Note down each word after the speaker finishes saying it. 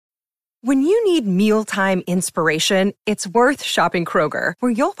When you need mealtime inspiration, it's worth shopping Kroger,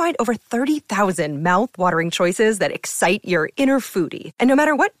 where you'll find over 30,000 mouth-watering choices that excite your inner foodie. And no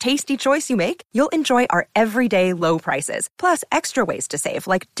matter what tasty choice you make, you'll enjoy our everyday low prices, plus extra ways to save,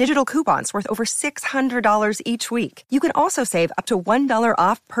 like digital coupons worth over $600 each week. You can also save up to $1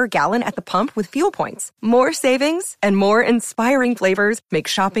 off per gallon at the pump with fuel points. More savings and more inspiring flavors make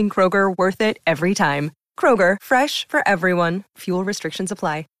shopping Kroger worth it every time. Kroger, fresh for everyone. Fuel restrictions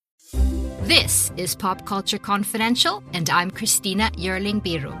apply. This is Pop Culture Confidential, and I'm Christina Yerling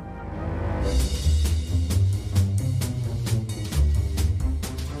Biro.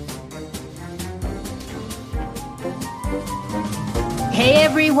 Hey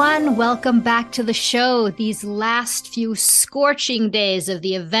everyone, welcome back to the show. These last few scorching days of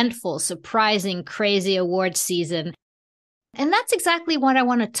the eventful, surprising, crazy awards season. And that's exactly what I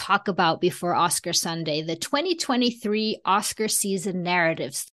want to talk about before Oscar Sunday, the 2023 Oscar season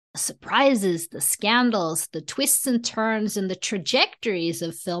narratives. The surprises, the scandals, the twists and turns, and the trajectories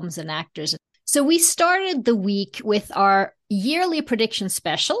of films and actors. So we started the week with our yearly prediction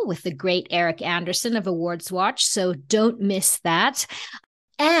special with the great Eric Anderson of Awards Watch, so don't miss that.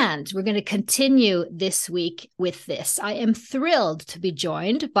 And we're going to continue this week with this. I am thrilled to be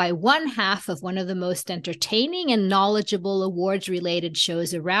joined by one half of one of the most entertaining and knowledgeable awards-related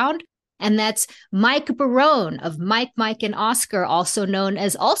shows around, and that's Mike Barone of Mike, and Oscar, also known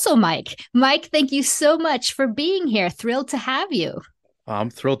as Also Mike. Mike, thank you so much for being here. Thrilled to have you.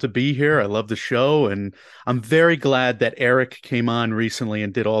 I'm thrilled to be here. I love the show, and I'm very glad that Eric came on recently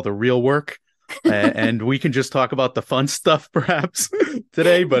and did all the real work. And we can just talk about the fun stuff perhaps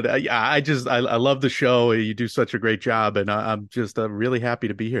today. But I love the show. You do such a great job, and I'm just really happy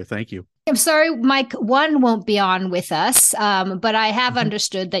to be here. Thank you. I'm sorry, Mike 1 won't be on with us, but I have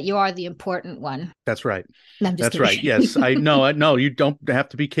understood that you are the important one. That's right. No, that's kidding. Right. Yes, I know. No, you don't have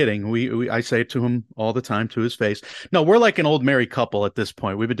to be kidding. I say it to him all the time, to his face. No, we're like an old married couple at this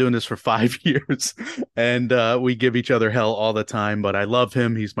point. We've been doing this for 5 years, and we give each other hell all the time. But I love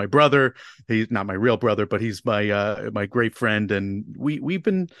him. He's my brother. He's not my real brother, but he's my great friend, and we've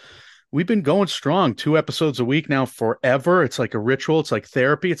been going strong, 2 episodes a week now forever. It's like a ritual. It's like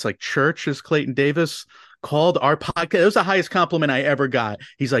therapy. It's like church, as Clayton Davis called our podcast. It was the highest compliment I ever got.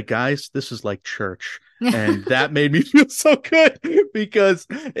 He's like, guys, this is like church. And that made me feel so good because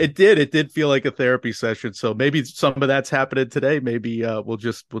it did feel like a therapy session. So maybe some of that's happening today. Maybe we'll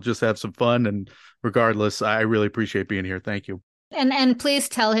just have some fun. And regardless, I really appreciate being here. Thank you. And please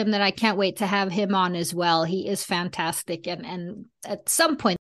tell him that I can't wait to have him on as well. He is fantastic. And at some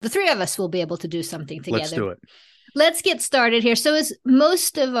point, the 3 of us will be able to do something together. Let's do it. Let's get started here. So as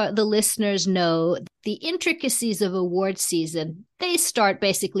most of the listeners know, the intricacies of awards season, they start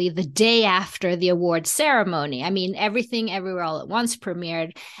basically the day after the award ceremony. I mean, Everything Everywhere All at Once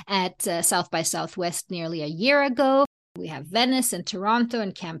premiered at South by Southwest nearly a year ago. We have Venice and Toronto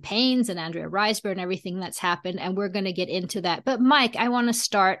and campaigns and Andrea Riseborough and everything that's happened, and we're going to get into that. But Mike, I want to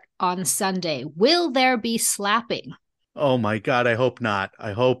start on Sunday. Will there be slapping? Oh my God, I hope not.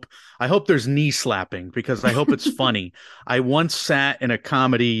 I hope there's knee slapping because I hope it's funny. I once sat in a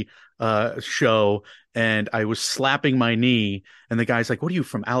comedy show and I was slapping my knee, and the guy's like, "What are you,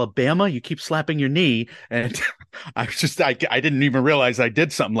 from Alabama? You keep slapping your knee." And I didn't even realize I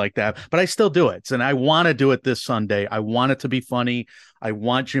did something like that, but I still do it. And I want to do it this Sunday. I want it to be funny. I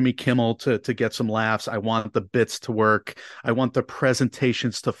want Jimmy Kimmel to get some laughs. I want the bits to work. I want the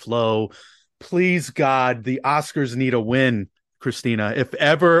presentations to flow. Please, God, the Oscars need a win, Christina. If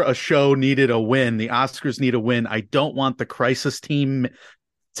ever a show needed a win, the Oscars need a win. I don't want the crisis team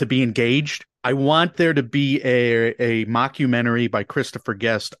to be engaged. I want there to be a mockumentary by Christopher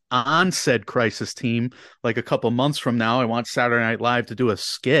Guest on said crisis team. Like a couple months from now, I want Saturday Night Live to do a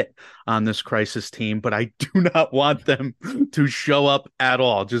skit on this crisis team, but I do not want them to show up at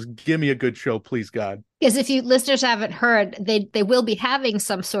all. Just give me a good show, please, God. Because if you listeners haven't heard, they will be having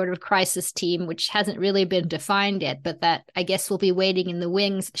some sort of crisis team, which hasn't really been defined yet, but that I guess will be waiting in the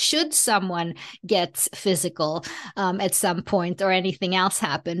wings should someone get physical at some point or anything else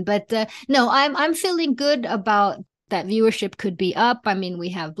happen. But no, I'm feeling good about that. Viewership could be up. I mean, we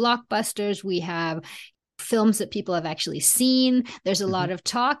have blockbusters, we have films that people have actually seen. There's a lot of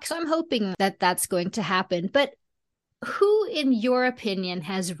talk, so I'm hoping that that's going to happen. But who, in your opinion,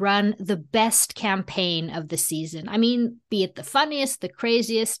 has run the best campaign of the season? I mean, be it the funniest, the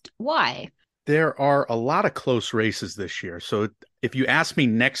craziest, why? There are a lot of close races this year. So if you ask me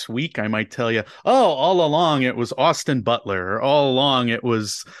next week, I might tell you, oh, all along it was Austin Butler, or all along it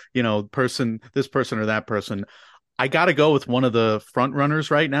was, this person or that person. I got to go with one of the front runners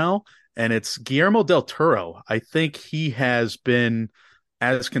right now, and it's Guillermo del Toro. I think he has been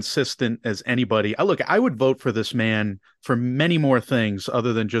as consistent as anybody. I would vote for this man for many more things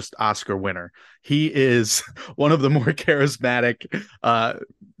other than just Oscar winner. He is one of the more charismatic,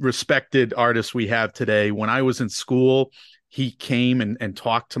 respected artists we have today. When I was in school, he came and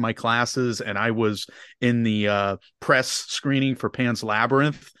talked to my classes, and I was in the press screening for Pan's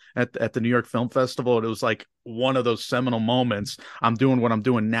Labyrinth at the New York Film Festival. And it was like one of those seminal moments. I'm doing what I'm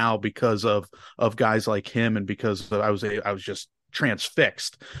doing now because of guys like him, and because I was just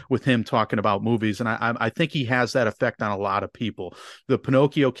transfixed with him talking about movies. And I think he has that effect on a lot of people. The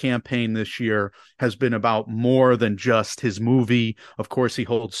Pinocchio campaign this year has been about more than just his movie. Of course, he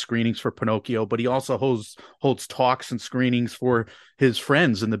holds screenings for Pinocchio, but he also holds talks and screenings for his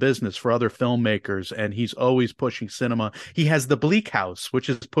friends in the business, for other filmmakers, and he's always pushing cinema. He has the Bleak House, which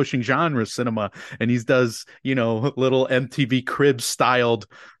is pushing genre cinema, and he does, little MTV Cribs styled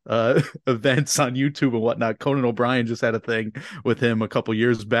events on YouTube and whatnot. Conan O'Brien just had a thing with him a couple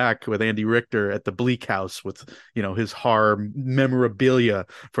years back with Andy Richter at the Bleak House with, his horror memorabilia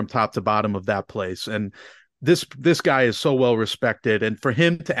from top to bottom of that place. And this guy is so well respected, and for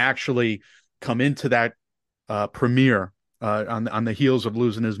him to actually come into that premiere on the heels of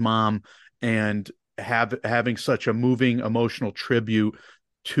losing his mom and having such a moving emotional tribute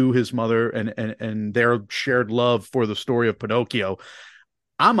to his mother and their shared love for the story of Pinocchio.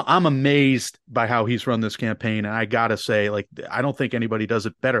 I'm amazed by how he's run this campaign. And I gotta say, I don't think anybody does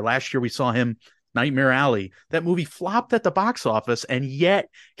it better. Last year we saw him, Nightmare Alley. That movie flopped at the box office, and yet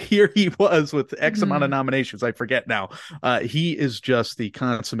here he was with X amount of nominations. I forget now. He is just the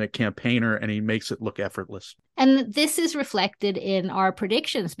consummate campaigner, and he makes it look effortless. And this is reflected in our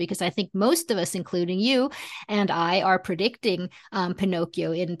predictions, because I think most of us, including you and I, are predicting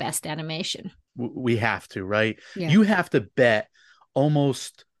Pinocchio in Best Animation. We have to, right? Yeah. You have to bet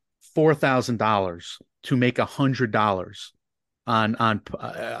almost $4,000 to make $100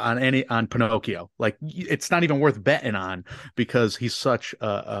 on Pinocchio. Like, it's not even worth betting on because he's such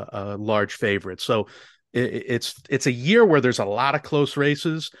a large favorite. So it's a year where there's a lot of close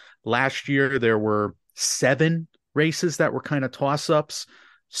races. Last year there were 7 races that were kind of toss-ups.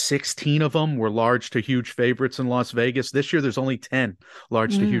 16 of them were large to huge favorites in Las Vegas. This year, there's only 10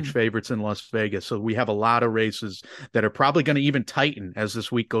 large to huge favorites in Las Vegas. So we have a lot of races that are probably going to even tighten as this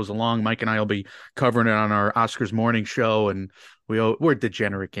week goes along. Mike and I will be covering it on our Oscars morning show, and we're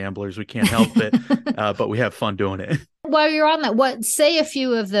degenerate gamblers. We can't help it, but we have fun doing it. While you're on that, say a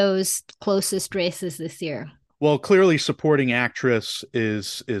few of those closest races this year. Well, clearly supporting actress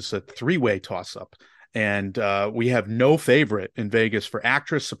is a 3-way toss-up. And we have no favorite in Vegas for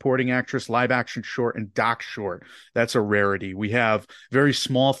actress, supporting actress, live action short, and doc short. That's a rarity. We have very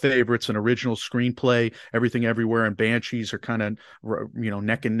small favorites in original screenplay. Everything Everywhere and Banshees are kind of,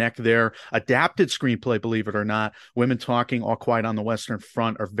 neck and neck there. Adapted screenplay, believe it or not, Women Talking, All Quiet on the Western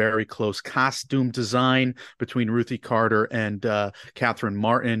Front are very close. Costume design between Ruthie Carter and Catherine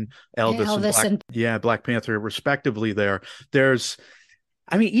Martin, Elvis and Black Panther, respectively.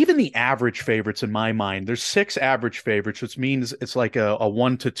 Even the average favorites in my mind, there's 6 average favorites, which means it's like a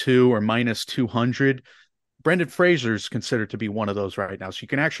 1 to 2 or minus 200. Brendan Fraser's considered to be one of those right now. So you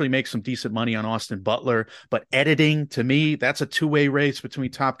can actually make some decent money on Austin Butler. But editing, to me, that's a 2-way race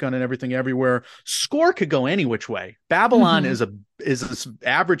between Top Gun and Everything Everywhere. Score could go any which way. Babylon is this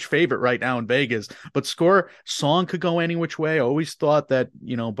average favorite right now in Vegas, but song could go any which way. I always thought that,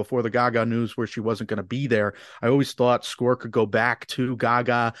 before the Gaga news where she wasn't going to be there, I always thought score could go back to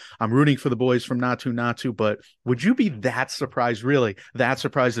Gaga. I'm rooting for the boys from Naatu, but would you be that surprised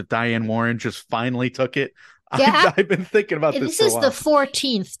if Diane Warren just finally took it? Yeah. I've been thinking about this. This is the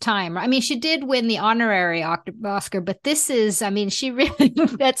 14th time. I mean, she did win the honorary Oscar, but this is, she really,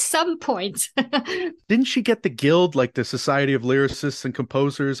 at some point. Didn't she get the Guild, like the Society of Lyricists and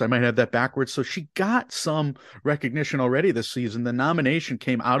Composers? I might have that backwards. So she got some recognition already this season. The nomination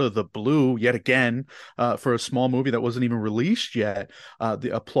came out of the blue yet again for a small movie that wasn't even released yet.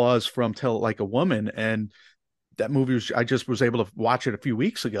 The applause from Tell It Like a Woman. And that movie I just was able to watch it a few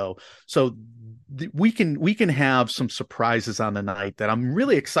weeks ago. So we can have some surprises on the night that I'm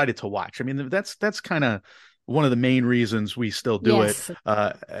really excited to watch. That's kind of one of the main reasons we still do it.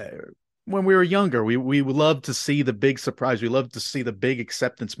 When we were younger, we loved to see the big surprise. We loved to see the big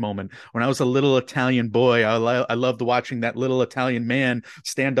acceptance moment. When I was a little Italian boy, I loved watching that little Italian man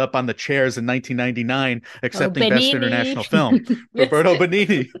stand up on the chairs in 1999, accepting Best International Film. Roberto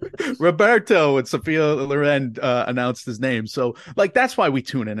Benigni. Roberto, and Sophia Loren announced his name. So, that's why we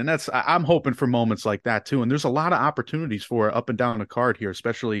tune in. And I'm hoping for moments like that, too. And there's a lot of opportunities for up and down the card here,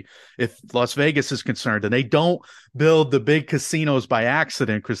 especially if Las Vegas is concerned. And they don't build the big casinos by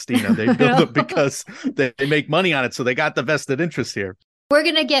accident, Christina. They build it because they make money on it. So they got the vested interest here. We're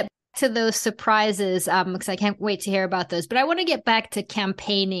going to get to those surprises because I can't wait to hear about those. But I want to get back to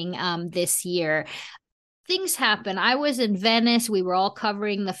campaigning this year. Things happen. I was in Venice. We were all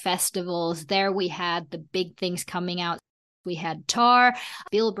covering the festivals. There we had the big things coming out. We had Tar.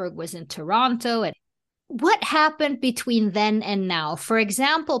 Spielberg was in Toronto. And what happened between then and now? For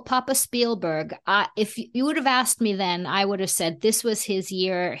example, Papa Spielberg, if you would have asked me then, I would have said this was his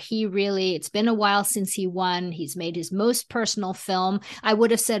year. It's been a while since he won. He's made his most personal film. I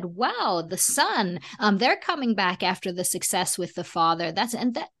would have said, wow, The Son, they're coming back after the success with The Father.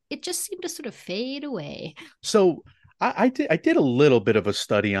 It just seemed to sort of fade away. So I did a little bit of a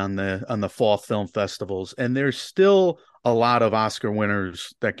study on the fall film festivals, and there's still a lot of Oscar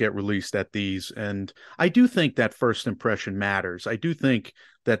winners that get released at these. And I do think that first impression matters. I do think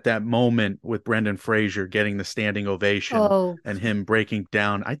that moment with Brendan Fraser getting the standing ovation and him breaking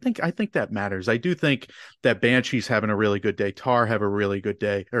down, I think that matters. I do think that Banshee's having a really good day, Tar have a really good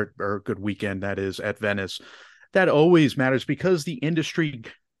day, or a good weekend, that is, at Venice. That always matters because the industry,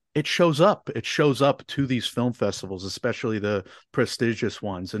 it shows up to these film festivals, especially the prestigious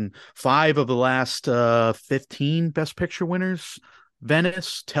ones. And 5 of the last 15 Best Picture winners: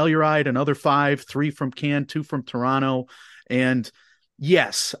 Venice, Telluride, another 5, 3 from Cannes, 2 from Toronto. And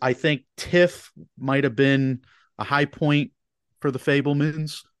yes, I think TIFF might have been a high point for the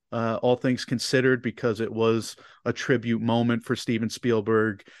Fabelmans, all things considered, because it was a tribute moment for Steven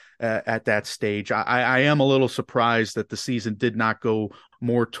Spielberg at that stage. I am a little surprised that the season did not go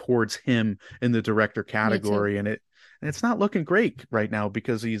more towards him in the director category, and it's not looking great right now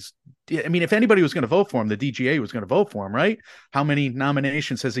because if anybody was going to vote for him, the DGA was going to vote for him, right? How many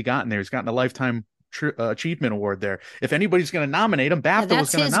nominations has he gotten there? He's gotten a Lifetime Achievement Award there. If anybody's going to nominate him, BAFTA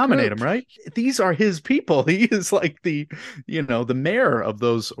was going to nominate him, right? These are his people. He is like the mayor of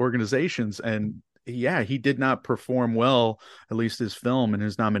those organizations. And yeah, he did not perform well. At least his film and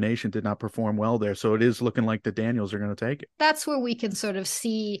his nomination did not perform well there. So it is looking like the Daniels are going to take it. That's where we can sort of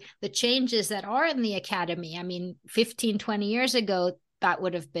see the changes that are in the Academy. I mean, 15, 20 years ago, that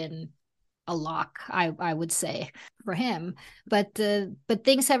would have been a lock, I would say, for him. But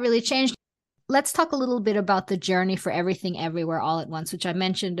things have really changed. Let's talk a little bit about the journey for Everything Everywhere All at Once, which I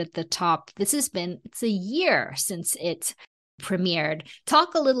mentioned at the top. It's a year since it premiered.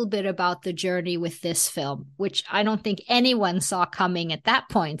 Talk a little bit about the journey with this film, which I don't think anyone saw coming at that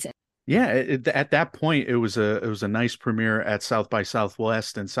point. Yeah, at that point, it was a nice premiere at South by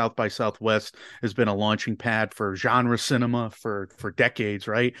Southwest, and South by Southwest has been a launching pad for genre cinema for decades,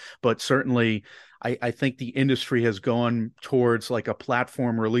 right? But certainly, I think the industry has gone towards like a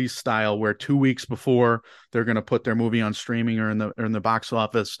platform release style where 2 weeks before they're going to put their movie on streaming or in the box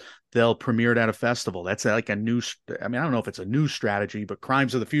office, they'll premiere it at a festival. That's like a new. I don't know if it's a new strategy, but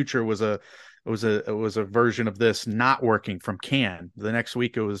Crimes of the Future was a version of this not working from Cannes. The next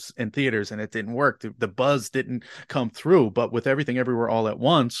week it was in theaters and it didn't work. The buzz didn't come through. But with Everything Everywhere All at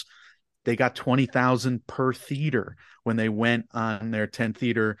Once, they got 20,000 per theater when they went on their 10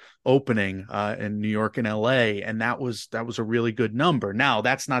 theater opening in New York and LA. And that was a really good number. Now,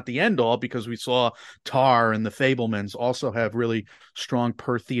 that's not the end all, because we saw Tar and the Fabelmans also have really strong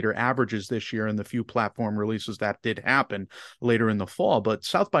per theater averages this year in the few platform releases that did happen later in the fall. But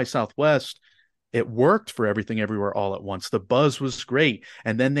South by Southwest, it worked for Everything Everywhere All at Once. The buzz was great.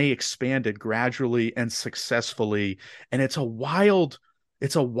 And then they expanded gradually and successfully. And it's a wild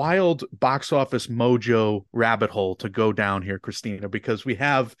box office mojo rabbit hole to go down here, Christina, because we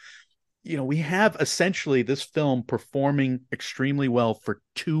have essentially this film performing extremely well for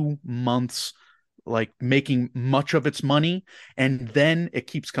 2 months, like making much of its money, and then it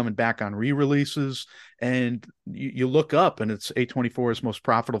keeps coming back on re-releases, and you look up and it's A24's most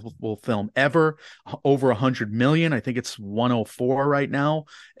profitable film ever, over 100 million. I think it's 104 right now,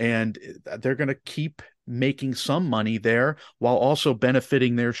 and they're going to keep making some money there while also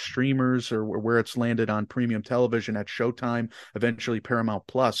benefiting their streamers or where it's landed on premium television at Showtime, eventually Paramount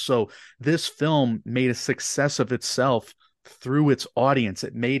Plus. So this film made a success of itself through its audience.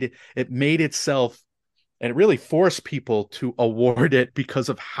 It made itself, and it really forced people to award it because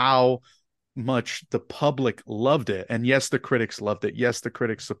of how much the public loved it. And yes, the critics loved it. Yes, the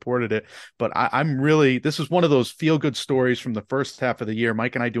critics supported it. But this is one of those feel-good stories from the first half of the year.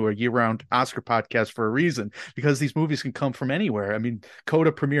 Mike and I do a year-round Oscar podcast for a reason, because these movies can come from anywhere. I mean,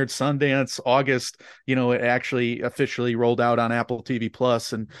 Coda premiered Sundance, August, it actually officially rolled out on Apple TV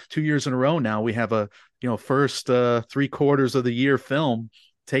Plus, and 2 years in a row now we have a first 3/4 of the year film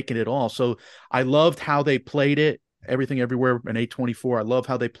taking it all. So I loved how they played it. Everything Everywhere and A24. I love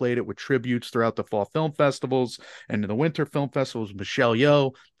how they played it with tributes throughout the fall film festivals and in the winter film festivals. Michelle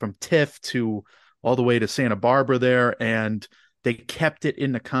Yeoh from TIFF to all the way to Santa Barbara there. And they kept it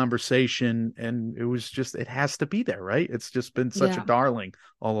in the conversation, and it has to be there, right? It's just been such a Yeah. darling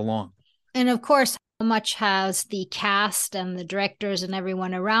all along. And of course, how much has the cast and the directors and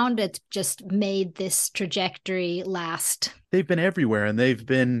everyone around it just made this trajectory last? They've been everywhere, and they've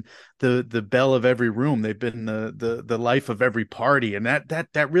been the belle of every room. They've been the life of every party, and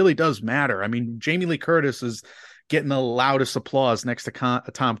that really does matter. I mean, Jamie Lee Curtis is getting the loudest applause next to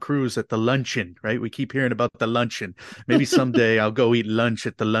Tom Cruise at the luncheon, right? We keep hearing about the luncheon. Maybe someday I'll go eat lunch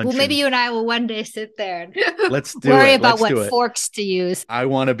at the luncheon. Well, maybe you and I will one day sit there and Let's do worry it. about Let's what do it. forks to use. I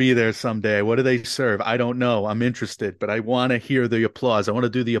want to be there someday. What do they serve? I don't know. I'm interested, but I want to hear the applause. I want to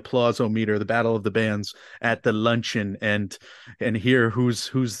do the applause-o-meter, the battle of the bands at the luncheon, and hear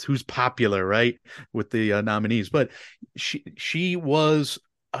who's popular, right, with the nominees. But she was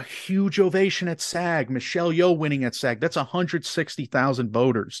a huge ovation at SAG. Michelle Yeoh winning at SAG. That's 160,000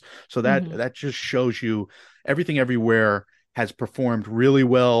 voters. So that just shows you Everything Everywhere has performed really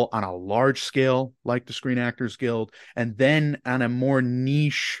well on a large scale, like the Screen Actors Guild, and then on a more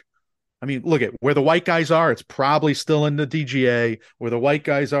niche. I mean, look at where the white guys are. It's probably still in the DGA. Where the white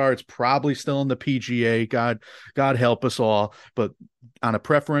guys are, it's probably still in the PGA. God help us all. But on a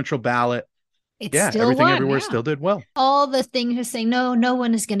preferential ballot, Still Everything won, Everywhere still did well. All the things are saying, no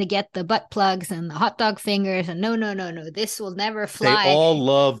one is going to get the butt plugs and the hot dog fingers. And no, this will never fly. They all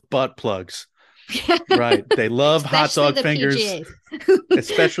love butt plugs. Right. They love hot dog fingers,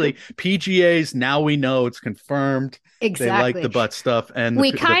 especially PGAs. Now we know it's confirmed. Exactly. They like the butt stuff. And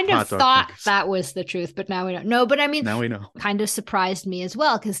we kind of thought fingers. That was the truth, but now we don't know. But I mean, now we know. Kind of surprised me as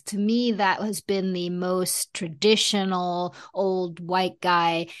well, because to me, that has been the most traditional old white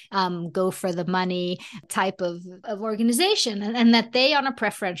guy, go for the money type of organization. And that they on a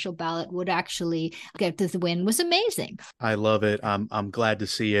preferential ballot would actually get to the win was amazing. I love it. I'm glad to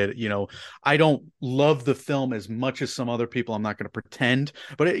see it. I don't love the film as much as some other people. I'm not going to pretend,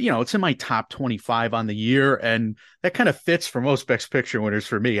 but it's in my top 25 on the year, and that kind of fits for most Best Picture winners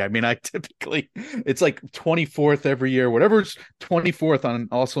for me. I mean, it's like 24th every year. Whatever's 24th on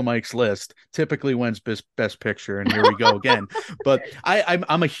Also Mike's list typically wins Best Picture, and here we go again. But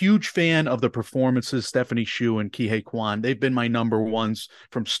I'm a huge fan of the performances. Stephanie Hsu and Ki Hye Kwan, they've been my number ones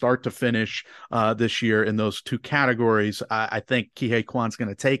from start to finish this year in those two categories. I think Ki Hye Kwan's going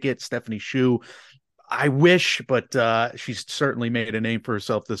to take it. Stephanie Hsu, I wish, but she's certainly made a name for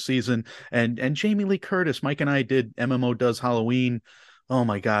herself this season. And Jamie Lee Curtis, Mike and I did MMO Does Halloween. Oh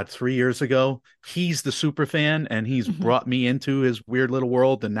my God, 3 years ago. He's the super fan, and he's brought me into his weird little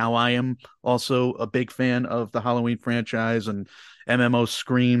world. And now I am also a big fan of the Halloween franchise and MMO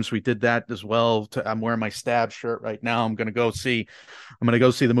Screams. We did that as well. I'm wearing my Stab shirt right now. I'm gonna go see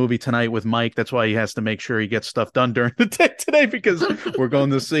the movie tonight with Mike. That's why he has to make sure he gets stuff done during the day today, because we're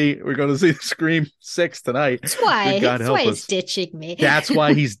going to see Scream 6 tonight. That's why he's ditching me. That's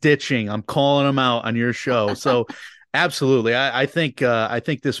why he's ditching. I'm calling him out on your show. So absolutely. I think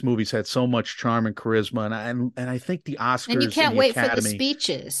this movie's had so much charm and charisma, and I think the Oscars and you can't wait Academy, for the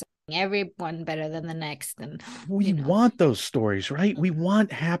speeches. Everyone better than the next. And we want those stories, right? We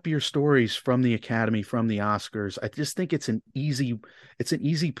want happier stories from the Academy, from the Oscars. I just think it's an easy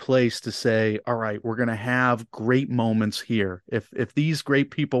place to say, all right, we're going to have great moments here. If these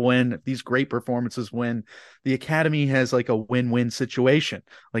great people win, if these great performances win, the Academy has like a win-win situation.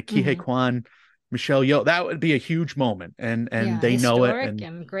 Like Ki Hye Kwan, Michelle Yeoh, that would be a huge moment, and they know it,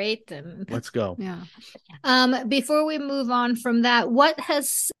 and great, and let's go. Yeah. Before we move on from that, what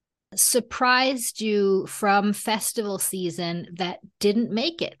has surprised you from festival season that didn't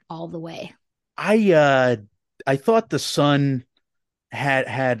make it all the way? I thought The Sun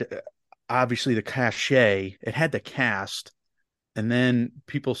had obviously the cachet. It had the cast, and then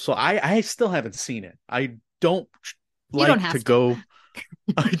people saw. I still haven't seen it. I don't like to go.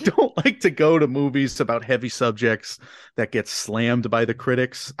 I don't like to go to movies about heavy subjects that get slammed by the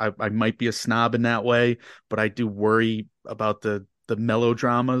critics. I might be a snob in that way, but I do worry about the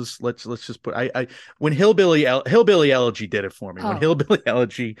melodramas. Let's just put when Hillbilly Elegy did it for me. When Hillbilly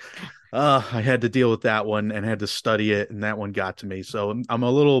Elegy, I had to deal with that one and had to study it, and that one got to me. So I'm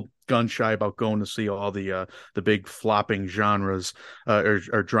a little gun shy about going to see all the big flopping genres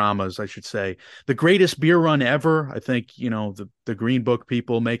or dramas, I should say. The Greatest Beer Run Ever, I think, the Green Book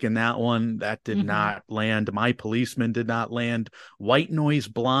people making that one, that did not land. My Policeman did not land. White Noise,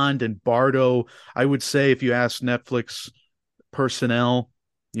 Blonde, and Bardo, I would say, if you ask Netflix personnel,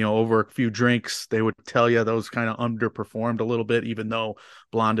 over a few drinks, they would tell you those kind of underperformed a little bit, even though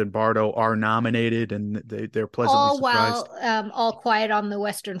Blonde and Bardo are nominated, and they're pleasantly surprised. While All Quiet on the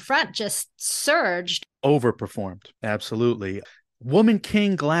Western Front just surged. Overperformed, absolutely. Woman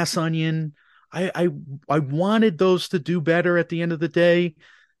King, Glass Onion, I wanted those to do better at the end of the day.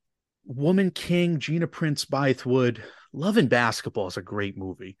 Woman King, Gina Prince Bythewood, Love and Basketball is a great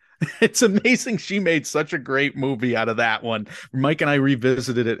movie. It's amazing she made such a great movie out of that one. Mike and I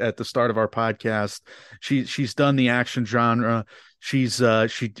revisited it at the start of our podcast. She's done the action genre. She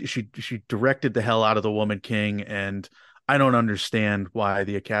directed the hell out of The Woman King, and I don't understand why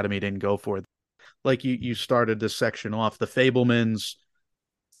the Academy didn't go for it. Like you started this section off, The Fabelmans.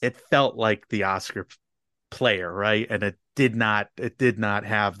 It felt like the Oscar player, right? And it did not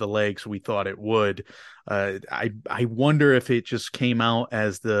have the legs we thought it would. I wonder if it just came across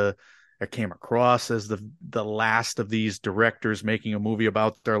as the last of these directors making a movie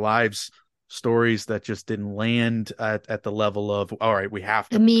about their lives, stories that just didn't land at the level of, all right, we have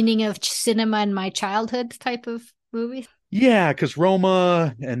to. The meaning of cinema in my childhood type of movie. Yeah, because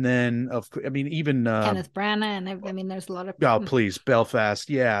Roma, and then even Kenneth Branagh, and there's a lot of. Oh, please, Belfast.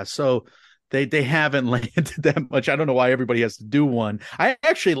 Yeah, so they haven't landed that much. I don't know why everybody has to do one. I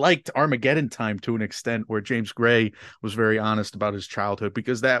actually liked Armageddon Time to an extent, where James Gray was very honest about his childhood,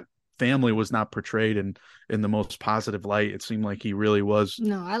 because that family was not portrayed in the most positive light. It seemed like he really was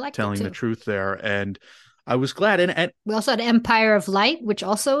I liked telling the truth there, and I was glad. And we also had Empire of Light, which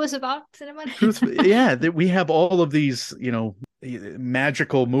also is about cinema. Yeah, that we have all of these,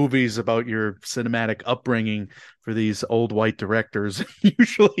 magical movies about your cinematic upbringing for these old white directors.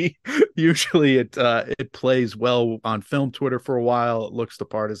 usually it plays well on film Twitter for a while. It looks the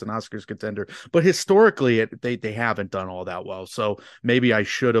part as an Oscars contender, but historically they haven't done all that well. So maybe I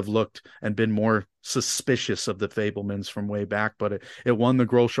should have looked and been more suspicious of The Fabelmans from way back, but it won the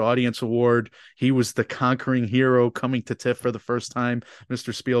Grosh Audience Award. He was the conquering hero coming to TIFF for the first time,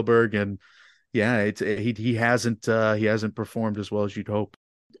 Mr. Spielberg, and yeah, he hasn't performed as well as you'd hope.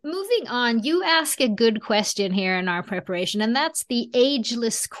 Moving on, you ask a good question here in our preparation, and that's the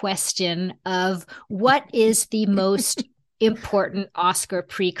ageless question of what is the most important Oscar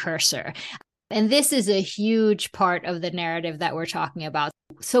precursor. And this is a huge part of the narrative that we're talking about.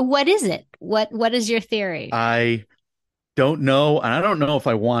 So what is it? What is your theory? I don't know, and I don't know if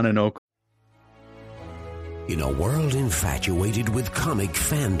I want to know. In a world infatuated with comic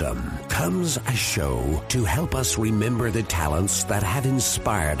fandom comes a show to help us remember the talents that have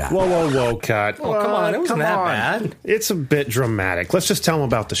inspired us. Whoa, cut. Oh, come on. It wasn't that bad. It's a bit dramatic. Let's just tell them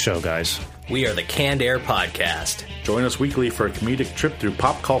about the show, guys. We are the Canned Air Podcast. Join us weekly for a comedic trip through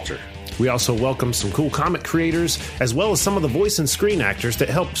pop culture. We also welcome some cool comic creators, as well as some of the voice and screen actors that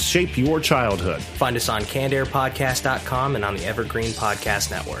helped shape your childhood. Find us on cannedairpodcast.com and on the Evergreen Podcast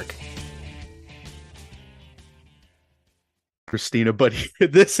Network. Christina, but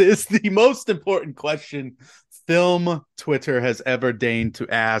this is the most important question film Twitter has ever deigned to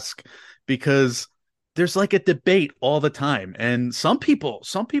ask, because there's like a debate all the time, and some people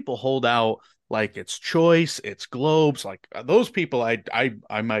hold out like it's Choice, it's Globes, like those people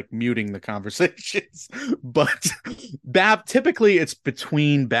I'm like muting the conversations. But typically it's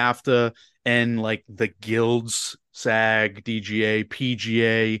between BAFTA and like the guilds, SAG, DGA,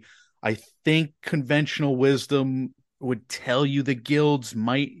 PGA. I think conventional wisdom would tell you the guilds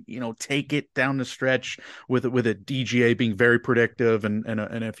might, take it down the stretch with a DGA being very predictive, and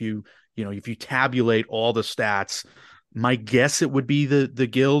if you tabulate all the stats, my guess it would be the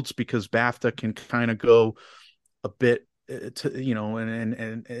guilds, because BAFTA can kind of go a bit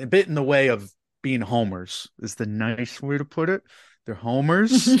and a bit in the way of being homers is the nice way to put it. They're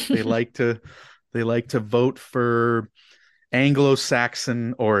homers. They like to vote for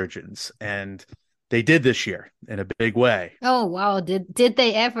Anglo-Saxon origins, and they did this year in a big way. Oh, wow. Did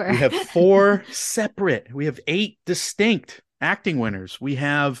they ever? We have 8 distinct acting winners. We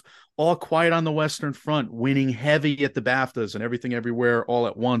have All Quiet on the Western Front winning heavy at the BAFTAs, and Everything Everywhere All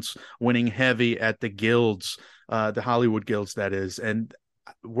at Once winning heavy at the guilds, the Hollywood guilds, that is. And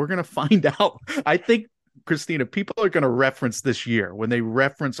we're going to find out. I think, Christina, people are going to reference this year when they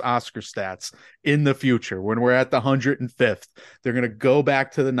reference Oscar stats in the future. When we're at the 105th, they're going to go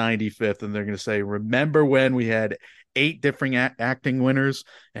back to the 95th, and they're going to say, remember when we had 8 different acting winners,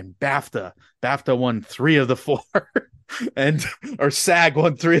 and BAFTA won 3 of the 4 and or SAG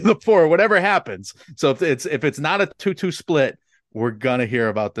won 3 of the 4, whatever happens. So if it's not a 2-2 split, we're going to hear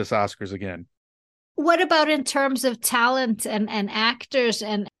about this Oscars again. What about in terms of talent and actors?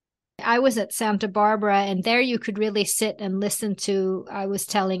 And I was at Santa Barbara, and there you could really sit and listen to, I was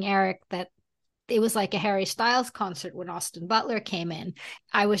telling Eric that it was like a Harry Styles concert when Austin Butler came in.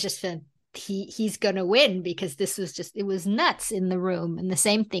 I was just feeling he's going to win, because it was nuts in the room. And the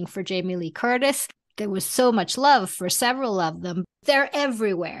same thing for Jamie Lee Curtis. there was so much love for several of them. They're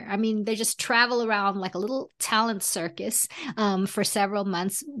everywhere. I mean, they just travel around like a little talent circus for several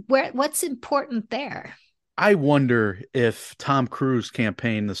months. What's important there? I wonder if Tom Cruise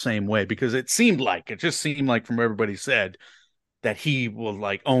campaigned the same way, because it just seemed like from what everybody said that he will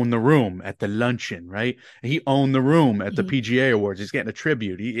like own the room at the luncheon, right? He owned the room at the PGA Awards. He's getting a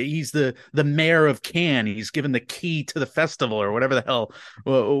tribute. He's the mayor of Cannes. He's given the key to the festival or whatever the hell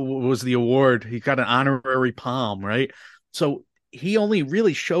was the award. He got an honorary palm, right? So he only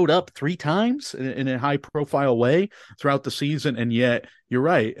really showed up 3 times in a high profile way throughout the season. And yet you're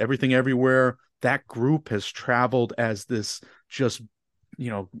right. Everything Everywhere, that group has traveled as this just,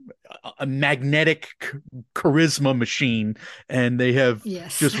 a magnetic charisma machine, and they have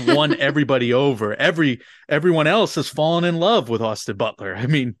just won everybody over. Everyone else has fallen in love with Austin Butler. I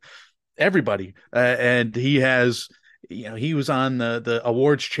mean, everybody. And he has, he was on the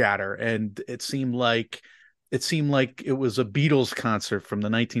awards chatter, and it seemed like it was a Beatles concert from the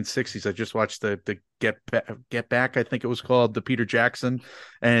 1960s. I just watched the Get Back, I think it was called, the Peter Jackson,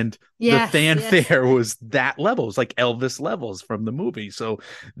 and the fanfare was that level. It was like Elvis levels from the movie. So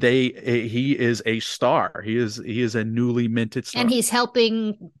he is a star. He is a newly minted star, and he's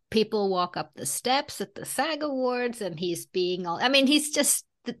helping people walk up the steps at the SAG Awards, and he's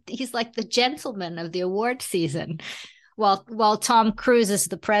like the gentleman of the award season. While Tom Cruise is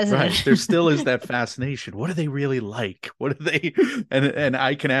the president. Right. There still is that fascination. What are they really like? What are they? And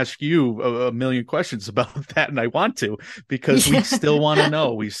I can ask you a million questions about that, and I want to, because we still want to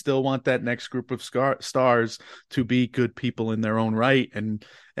know. We still want that next group of stars to be good people in their own right, and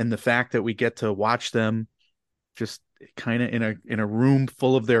the fact that we get to watch them just kind of in a room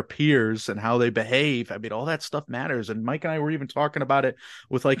full of their peers and how they behave. I mean, all that stuff matters. And Mike and I were even talking about it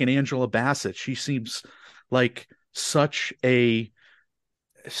with like an Angela Bassett. She seems like such a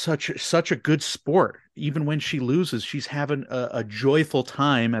good sport. Even when she loses, she's having a joyful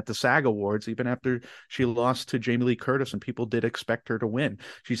time at the SAG Awards, even after she lost to Jamie Lee Curtis and people did expect her to win.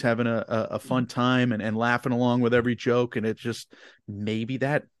 She's having a fun time and laughing along with every joke. And it just, maybe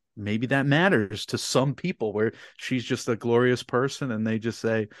that matters to some people, where she's just a glorious person and they just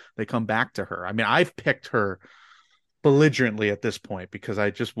say, they come back to her. I mean, I've picked her belligerently at this point because I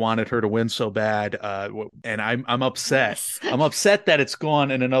just wanted her to win so bad, and I'm upset. Yes. I'm upset that it's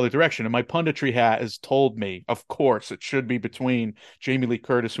gone in another direction, and my punditry hat has told me, of course, it should be between Jamie Lee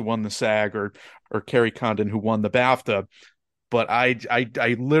Curtis, who won the SAG, or Kerry Condon, who won the BAFTA. But I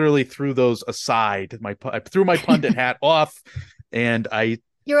literally threw those aside. I threw my pundit hat off, and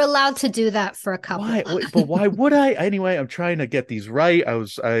You're allowed to do that for a couple. But why would I? Anyway, I'm trying to get these right.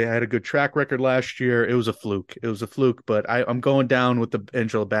 I had a good track record last year. It was a fluke. But I'm going down with the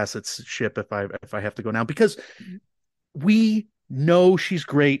Angela Bassett's ship if I have to go now, because we know she's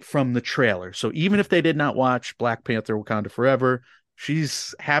great from the trailer. So even if they did not watch Black Panther: Wakanda Forever,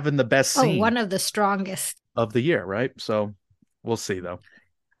 she's having the best scene. One of the strongest of the year, right? So we'll see, though.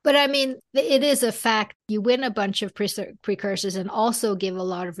 But I mean, it is a fact. You win a bunch of precursors and also give a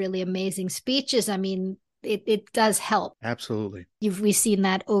lot of really amazing speeches. I mean, it does help. Absolutely. We've seen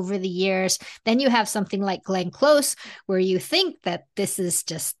that over the years. Then you have something like Glenn Close, where you think that this is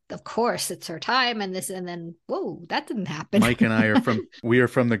just, of course, it's her time, and then, whoa, that didn't happen. Mike and I are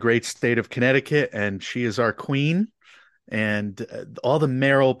from the great state of Connecticut, and she is our queen. And all the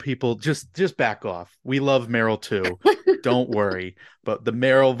Meryl people, just back off. We love Meryl too. Don't worry. But the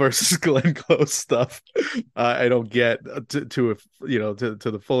Meryl versus Glenn Close stuff, I don't get to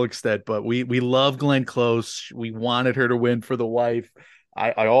the full extent. But we love Glenn Close. We wanted her to win for the wife.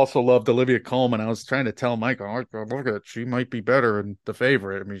 I also loved Olivia Colman. I was trying to tell Mike, look at it, she might be better than The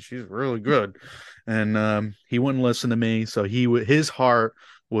Favorite. I mean, she's really good. And he wouldn't listen to me. So his heart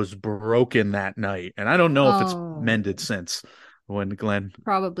was broken that night, and I don't know if it's mended since. When Glenn,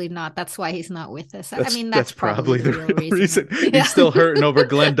 probably not. That's why he's not with us. I mean, that's probably the real reason. He's still hurting over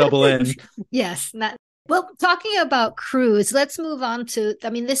Glenn Double N. Yes. Well, talking about Cruise, let's move on to. I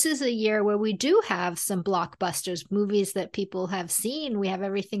mean, this is a year where we do have some blockbusters, movies that people have seen. We have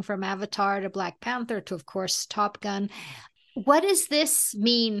everything from Avatar to Black Panther to, of course, Top Gun. What does this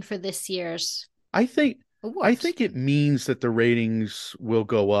mean for this year's? I think it means that the ratings will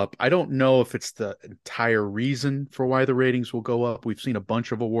go up. I don't know if it's the entire reason for why the ratings will go up. We've seen a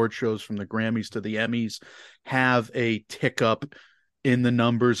bunch of award shows, from the Grammys to the Emmys, have a tick up in the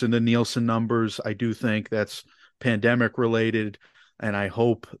numbers, in the Nielsen numbers. I do think that's pandemic related, and I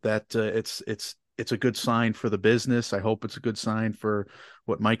hope that it's a good sign for the business. I hope it's a good sign for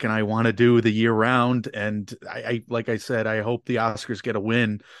what Mike and I want to do the year round. And I like I said, I hope the Oscars get a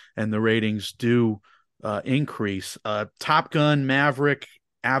win and the ratings do increase. Top Gun, Maverick,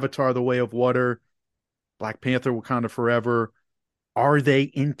 Avatar: The Way of Water, Black Panther, Wakanda Forever, are they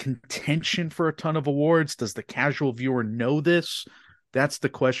in contention for a ton of awards? Does the casual viewer know this? That's the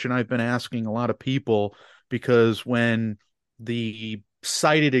question I've been asking a lot of people, because when the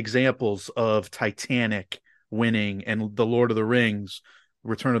cited examples of Titanic winning and The Lord of the Rings,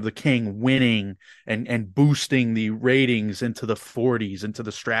 Return of the King winning and boosting the ratings into the 40s, into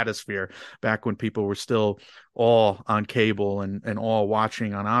the stratosphere, back when people were still all on cable and all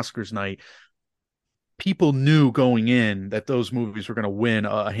watching on Oscars night, people knew going in that those movies were going to win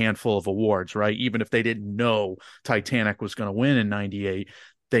a handful of awards, right? Even if they didn't know Titanic was going to win in 98,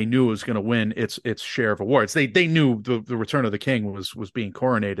 they knew it was going to win its share of awards. They knew the Return of the King was being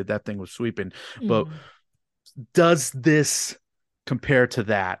coronated. That thing was sweeping. But does this compare to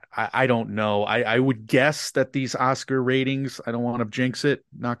that? I don't know. I would guess that these Oscar ratings, I don't want to jinx it,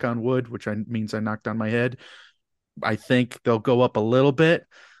 knock on wood, which means I knocked on my head. I think they'll go up a little bit,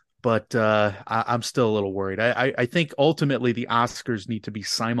 but I'm still a little worried. I think ultimately the Oscars need to be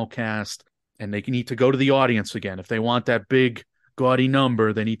simulcast, and they need to go to the audience again. If they want that big gaudy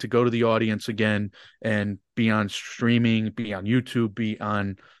number, they need to go to the audience again and be on streaming, be on YouTube, be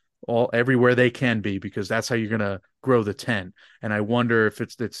on everywhere they can be, because that's how you're going to grow the tent. And I wonder if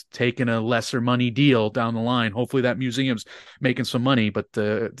it's taking a lesser money deal down the line. Hopefully that museum's making some money, but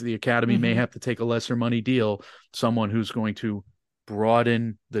the Academy may have to take a lesser money deal, someone who's going to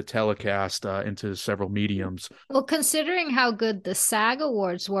broaden the telecast into several mediums. Well, considering how good the SAG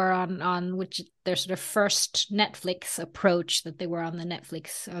Awards were on which their sort of first Netflix approach, that they were on the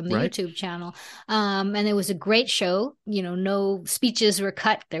Netflix, on the YouTube channel. And it was a great show. No speeches were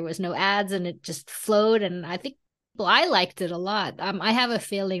cut. There was no ads, and it just flowed. And I think I liked it a lot. I have a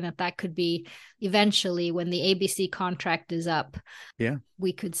feeling that could be eventually, when the ABC contract is up,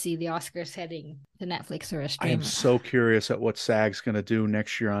 we could see the Oscars heading to Netflix or a streamer. I am so curious at what SAG's going to do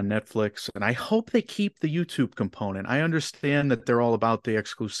next year on Netflix, and I hope they keep the YouTube component. I understand that they're all about the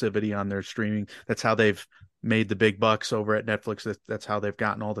exclusivity on their streaming. That's how they've made the big bucks over at Netflix. That's how they've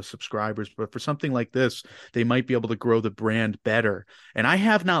gotten all the subscribers. But for something like this, they might be able to grow the brand better. And I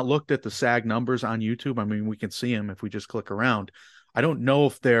have not looked at the SAG numbers on YouTube. I mean, we can see them if we just click around. I don't know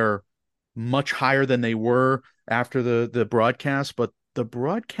if they're much higher than they were after the broadcast, but the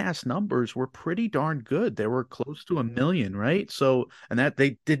broadcast numbers were pretty darn good. They were close to 1 million, right? So, and that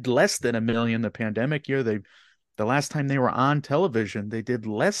they did less than 1 million the pandemic year. The last time they were on television, they did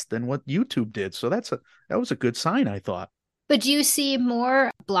less than what YouTube did. So that was a good sign, I thought. But do you see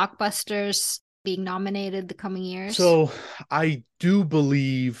more blockbusters being nominated the coming years? So I do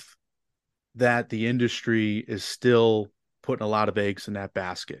believe that the industry is still putting a lot of eggs in that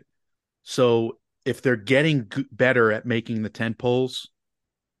basket. So if they're getting better at making the tentpoles,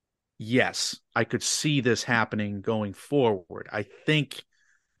 yes, I could see this happening going forward. I think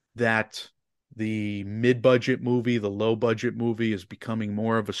that the mid-budget movie, the low-budget movie is becoming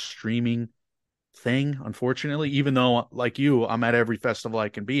more of a streaming thing, unfortunately, even though, like you, I'm at every festival I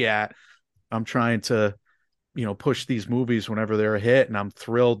can be at. I'm trying to, push these movies whenever they're a hit, and I'm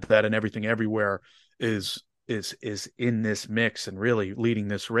thrilled that An Everything Everywhere is in this mix and really leading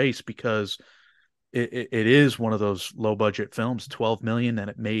this race, because it is one of those low-budget films, 12 million, and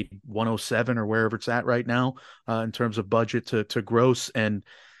it made 107 or wherever it's at right now in terms of budget to gross. And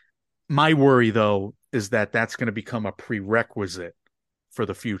my worry, though, is that that's going to become a prerequisite for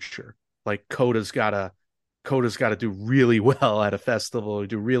the future. Like Coda's got to do really well at a festival, or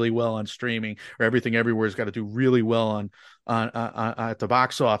do really well on streaming, or Everything Everywhere's got to do really well on at the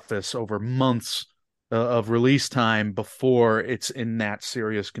box office over months of release time before it's in that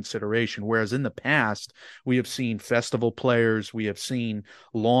serious consideration. Whereas in the past, we have seen festival players, we have seen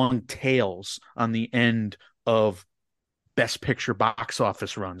long tails on the end of Best Picture box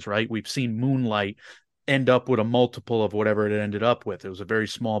office runs, right? We've seen Moonlight end up with a multiple of whatever it ended up with. It was a very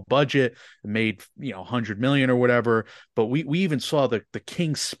small budget, it made 100 million or whatever. But we even saw the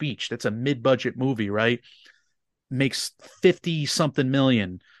King's Speech. That's a mid-budget movie, right? Makes 50 something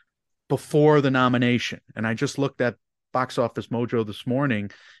million before the nomination. And I just looked at Box Office Mojo this morning,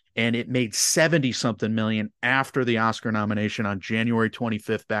 and it made 70 something million after the Oscar nomination on January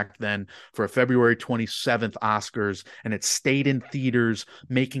 25th back then for a February 27th Oscars. And it stayed in theaters,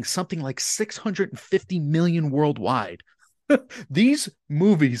 making something like 650 million worldwide. These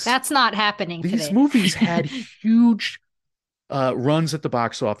movies. That's not happening today. These today. movies had huge runs at the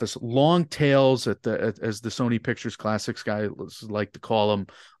box office, long tails as the Sony Pictures Classics guys like to call them.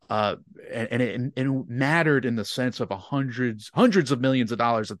 And it mattered in the sense of hundreds of millions of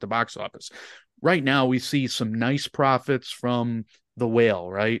dollars at the box office. Right now, we see some nice profits from The Whale,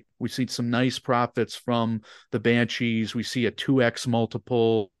 right? We've seen some nice profits from the Banshees. We see a 2x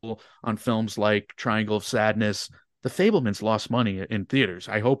multiple on films like Triangle of Sadness. The Fablemans lost money in theaters.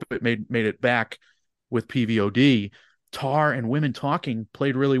 I hope it made it back with PVOD. Tar and Women Talking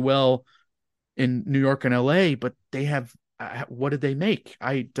played really well in New York and LA, but they have what did they make?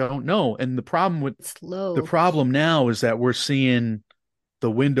 I don't know. And the problem now is that we're seeing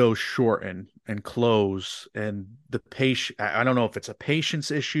the windows shorten and close, and the patient, I don't know if it's a patience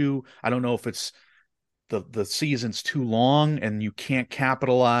issue. I don't know if it's the season's too long and you can't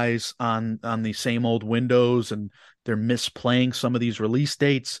capitalize on the same old windows and they're misplaying some of these release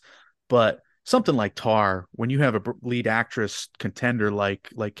dates. But something like Tar, when you have a lead actress contender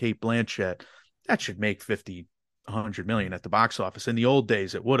like Kate Blanchett, that should make 50 100 million at the box office. In the old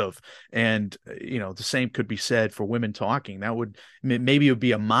days it would have. And the same could be said for Women Talking. That would, maybe it would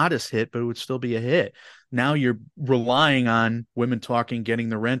be a modest hit, but it would still be a hit. Now you're relying on Women Talking getting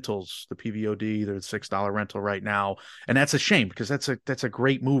the rentals, the PVOD, the $6 rental right now. And that's a shame, because that's a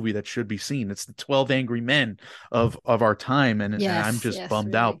great movie that should be seen. It's the 12 Angry Men of our time. And I'm just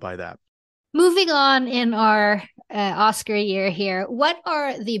bummed out by that. Moving on in our Oscar year here, what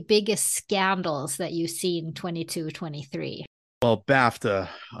are the biggest scandals that you see in 22-23? Well, BAFTA,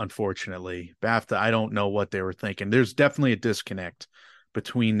 unfortunately. BAFTA, I don't know what they were thinking. There's definitely a disconnect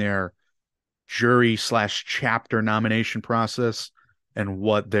between their jury/chapter nomination process and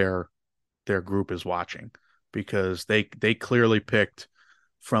what their group is watching, because they clearly picked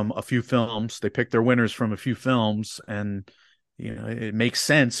from a few films. They picked their winners from a few films, and it makes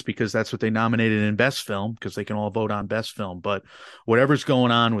sense because that's what they nominated in Best Film, because they can all vote on Best Film. But whatever's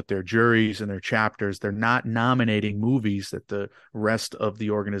going on with their juries and their chapters, they're not nominating movies that the rest of the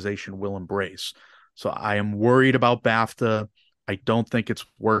organization will embrace. So I am worried about BAFTA. I don't think it's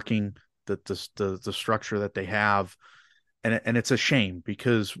working, the structure that they have. And it's a shame,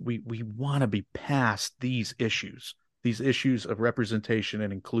 because we want to be past these issues. These issues of representation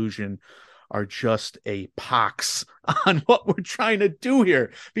and inclusion are just a pox on what we're trying to do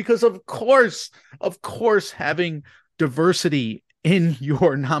here. Because of course, having diversity in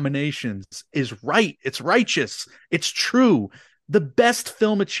your nominations is right. It's righteous. It's true. The best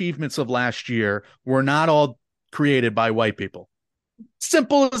film achievements of last year were not all created by white people.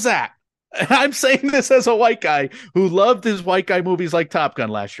 Simple as that. I'm saying this as a white guy who loved his white guy movies like Top Gun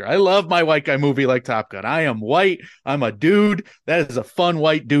last year. I love my white guy movie like Top Gun. I am white. I'm a dude. That is a fun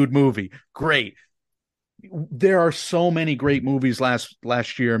white dude movie. Great. There are so many great movies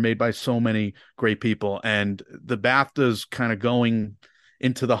last year made by so many great people, and the BAFTAs kind of going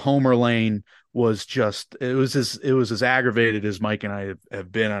into the Homer lane was just, it was as aggravated as Mike and I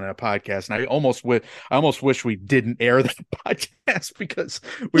have been on a podcast. And I almost wish we didn't air that podcast, because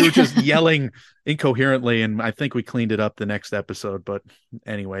we were just yelling incoherently, and I think we cleaned it up the next episode. But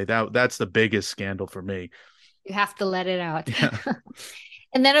anyway, that's the biggest scandal for me. You have to let it out. Yeah.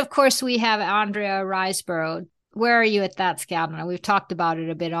 And then, of course, we have Andrea Riseborough. Where are you at that scandal? We've talked about it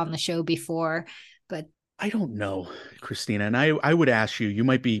a bit on the show before, but I don't know, Christina. And I would ask you, you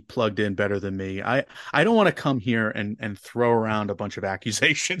might be plugged in better than me. I don't want to come here and throw around a bunch of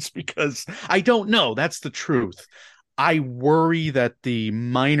accusations, because I don't know. That's the truth. I worry that the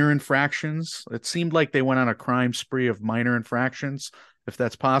minor infractions, it seemed like they went on a crime spree of minor infractions, if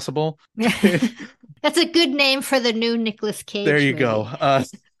that's possible. That's a good name for the new Nicolas Cage There you movie. go.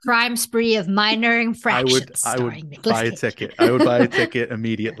 Crime spree of minor infractions. I would buy a ticket. I would buy a ticket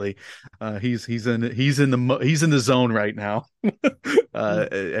immediately. He's in the zone right now,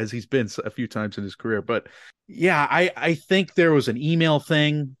 as he's been a few times in his career. But yeah, I think there was an email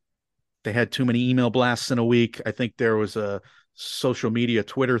thing. They had too many email blasts in a week. I think there was a social media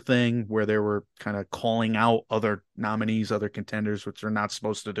Twitter thing where they were kind of calling out other nominees, other contenders, which they're not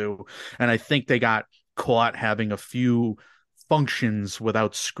supposed to do. And I think they got caught having a few functions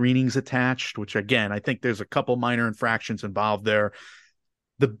without screenings attached, which again, I think there's a couple minor infractions involved there.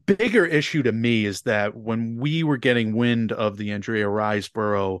 The bigger issue to me is that when we were getting wind of the Andrea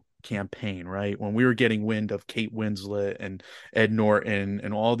Riseborough campaign, right? When we were getting wind of Kate Winslet and Ed Norton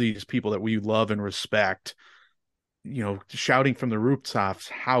and all these people that we love and respect, shouting from the rooftops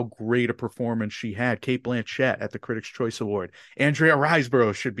how great a performance she had. Kate Blanchett at the Critics' Choice Award. Andrea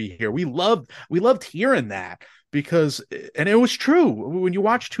Riseborough should be here. We loved hearing that, because, and it was true. When you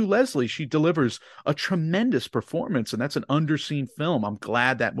watch To Leslie, she delivers a tremendous performance, and that's an underseen film. I'm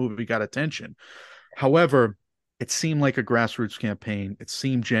glad that movie got attention. However, it seemed like a grassroots campaign. It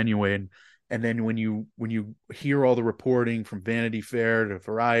seemed genuine. And then when you hear all the reporting from Vanity Fair to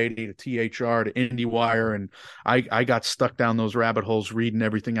Variety to THR to IndieWire, and I got stuck down those rabbit holes reading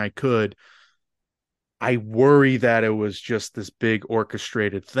everything I could, I worry that it was just this big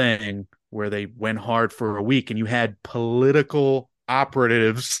orchestrated thing where they went hard for a week and you had political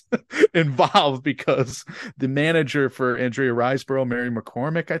operatives involved because the manager for Andrea Riseborough, Mary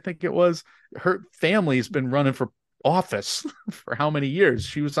McCormick, I think it was, her family's been running for office for how many years?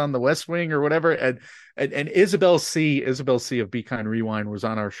 She was on the West Wing or whatever. And Isabel C of Be Kind Rewind was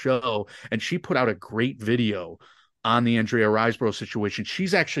on our show, and she put out a great video on the Andrea Riseborough situation.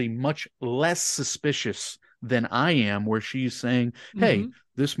 She's actually much less suspicious than I am, where she's saying, hey,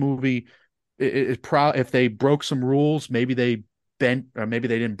 this movie, if they broke some rules, maybe they bent, or maybe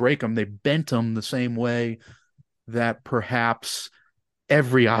they didn't break them, they bent them the same way that perhaps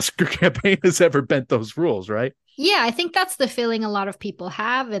every Oscar campaign has ever bent those rules, right? Yeah, I think that's the feeling a lot of people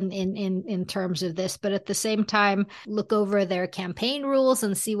have in terms of this, but at the same time, look over their campaign rules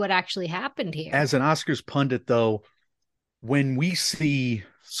and see what actually happened here. As an Oscars pundit, though, when we see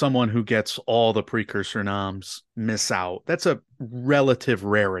someone who gets all the precursor noms miss out, that's a relative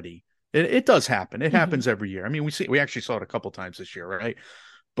rarity. It does happen. It happens every year. I mean, we actually saw it a couple times this year, right?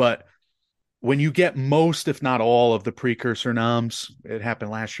 But when you get most, if not all, of the precursor noms, it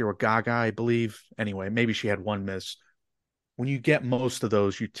happened last year with Gaga, I believe. Anyway, maybe she had one miss. When you get most of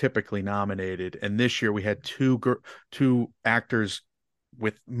those, you typically nominated. And this year we had two actors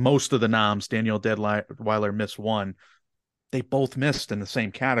with most of the noms. Danielle Deadwyler missed one. They both missed in the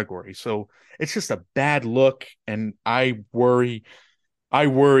same category. So it's just a bad look. And I worry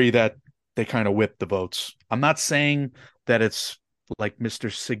that they kind of whipped the votes. I'm not saying that it's like Mr.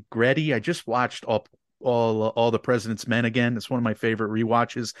 Segretti. I just watched all the President's Men again. It's one of my favorite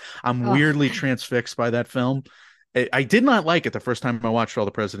rewatches. I'm weirdly transfixed by that film. I did not like it the first time I watched All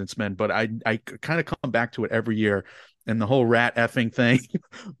the President's Men, but I kind of come back to it every year. And the whole rat effing thing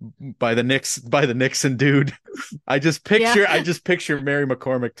by the Nixon dude. I just picture Mary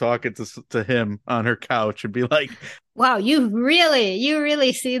McCormick talking to him on her couch and be like, wow, you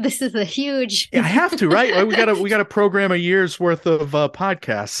really see this is a huge. Yeah, I have to, right? We gotta program a year's worth of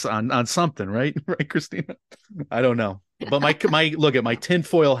podcasts on something, right? Right, Christina? I don't know. But my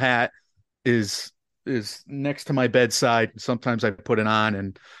tinfoil hat is next to my bedside. Sometimes I put it on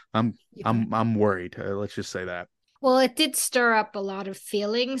and I'm worried. Let's just say that. Well, it did stir up a lot of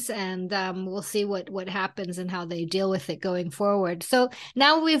feelings, and we'll see what happens and how they deal with it going forward. So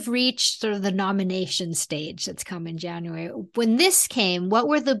now we've reached sort of the nomination stage that's come in January. When this came, what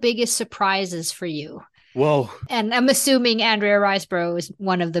were the biggest surprises for you? Well, and I'm assuming Andrea Riseborough is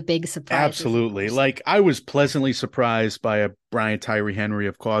one of the big surprises. Absolutely. Like, I was pleasantly surprised by a Brian Tyree Henry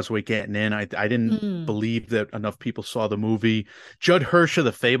of Causeway getting in. I didn't believe that enough people saw the movie. Judd Hirsch of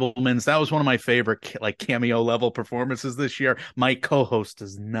The Fabelmans, that was one of my favorite cameo level performances this year. My co-host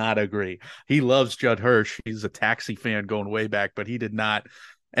does not agree. He loves Judd Hirsch. He's a Taxi fan going way back, but he did not.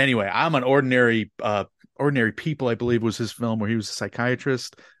 Anyway, I'm an Ordinary People, I believe was his film where he was a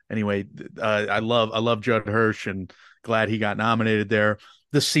psychiatrist. Anyway, I love Judd Hirsch and glad he got nominated there.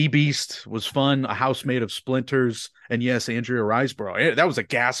 The Sea Beast was fun. A House Made of Splinters. And yes, Andrea Riseborough. That was a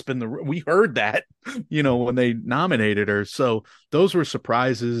gasp in the room. We heard that, when they nominated her. So those were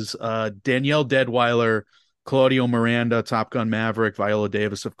surprises. Danielle Deadwyler, Claudio Miranda, Top Gun Maverick, Viola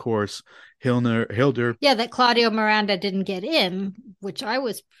Davis, of course, Hildur. Yeah, that Claudio Miranda didn't get in, which I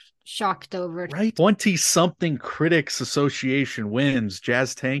was shocked over. Right. 20-something Critics Association wins.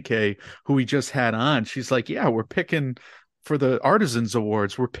 Jazz Tangcay, who we just had on, she's like, yeah, we're picking for the Artisans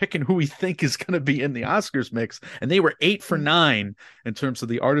Awards. We're picking who we think is going to be in the Oscars mix. And they were 8 for 9 in terms of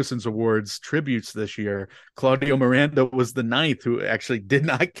the Artisans Awards tributes this year. Claudio Miranda was the 9th who actually did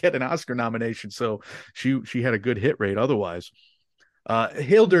not get an Oscar nomination. So she had a good hit rate otherwise.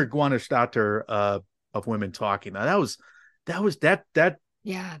 Hildur Guðnadóttir of Women Talking. Now that was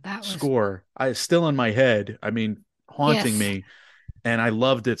score. I still in my head. I mean, haunting me, and I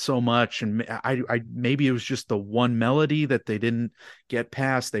loved it so much. And I maybe it was just the one melody that they didn't get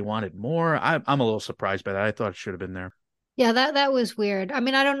past. They wanted more. I'm a little surprised by that. I thought it should have been there. Yeah, that was weird. I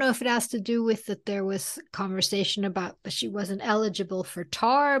mean, I don't know if it has to do with that there was conversation about that she wasn't eligible for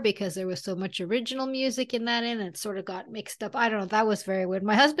Tar because there was so much original music in that, and it sort of got mixed up. I don't know. That was very weird.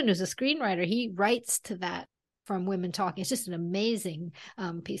 My husband, who's a screenwriter, he writes to that from Women Talking. It's just an amazing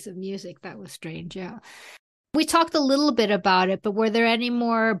piece of music. That was strange. Yeah. We talked a little bit about it, but were there any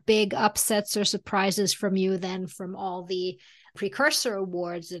more big upsets or surprises from you then from all the precursor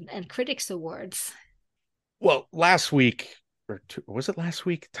awards and critics awards? Well, last week, was it last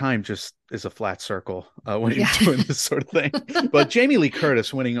week? Time just is a flat circle when you're doing this sort of thing. But Jamie Lee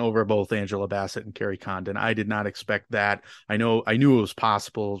Curtis winning over both Angela Bassett and Kerry Condon, I did not expect that. I knew it was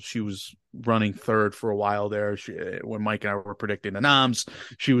possible. She was running third for a while there. When Mike and I were predicting the noms,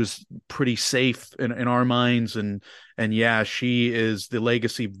 she was pretty safe in our minds. And yeah, she is the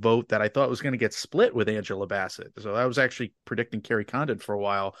legacy vote that I thought was going to get split with Angela Bassett. So I was actually predicting Carrie Condon for a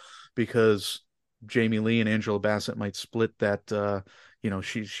while because Jamie Lee and Angela Bassett might split that,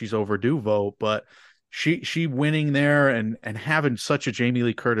 she's overdue vote. But she winning there and having such a Jamie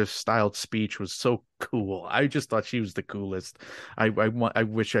Lee Curtis styled speech was so cool. I just thought she was the coolest. I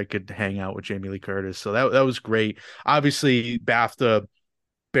wish I could hang out with Jamie Lee Curtis. So that was great. Obviously, BAFTA,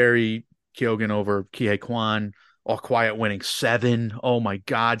 Barry Keoghan over Kihei Kwan, All Quiet winning 7. Oh my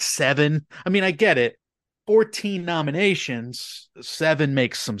God, 7. I mean, I get it. 14 nominations, 7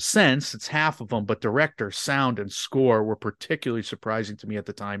 makes some sense. It's half of them, but director, sound, and score were particularly surprising to me at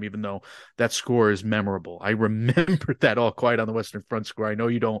the time, even though that score is memorable. I remember that All Quiet on the Western Front score. I know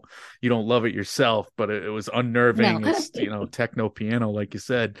you don't love it yourself, but it was unnerving. No. It's, techno piano, like you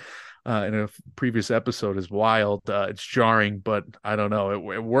said in a previous episode, is wild. It's jarring, but I don't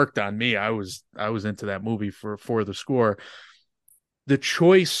know. It worked on me. I was into that movie for the score. The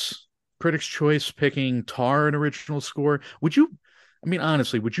choice, Critics' Choice picking Tar an original score.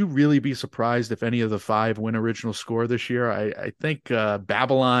 Honestly, would you really be surprised if any of the 5 win original score this year? I think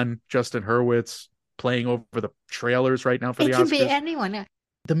Babylon, Justin Hurwitz playing over the trailers right now for the Oscars. It can be anyone. Yeah.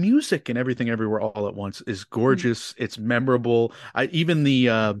 The music and Everything Everywhere All at Once is gorgeous. It's memorable. Even the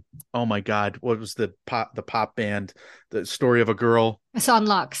oh my God, what was the pop band, The Story of a Girl? Son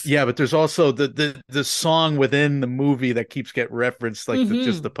Lux. Yeah, but there's also the song within the movie that keeps getting referenced, like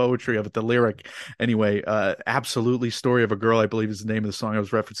just the poetry of it, the lyric. Anyway, absolutely, Story of a Girl, I believe, is the name of the song I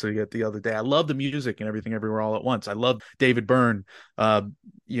was referencing it the other day. I love the music and Everything Everywhere All at Once. I love David Byrne, of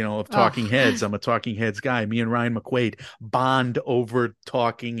Talking Heads. I'm a Talking Heads guy. Me and Ryan McQuaid bond over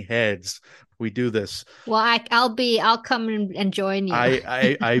Talking Heads. We do this. Well, I'll come and join you.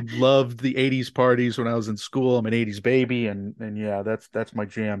 I loved the 80s parties when I was in school. I'm an 80s baby, and yeah, that's my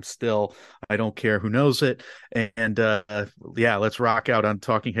jam still. I don't care who knows it. And yeah, let's rock out on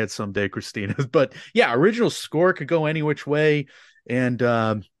Talking Heads someday, Christina. But yeah, original score could go any which way. And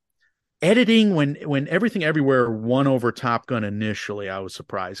editing, when Everything Everywhere won over Top Gun initially, I was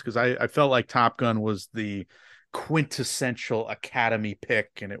surprised because I felt like Top Gun was the quintessential Academy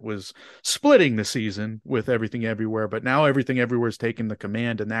pick, and it was splitting the season with Everything Everywhere. But now Everything Everywhere is taking the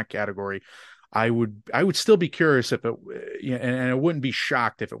command in that category. I would still be curious if it, and I wouldn't be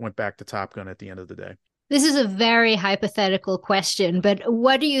shocked if it went back to Top Gun at the end of the day. This is a very hypothetical question, but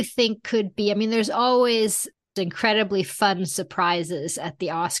what do you think could be? I mean, there's always incredibly fun surprises at the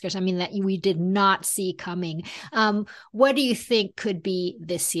Oscars. I mean, that we did not see coming. What do you think could be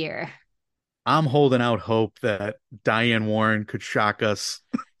this year? I'm holding out hope that Diane Warren could shock us.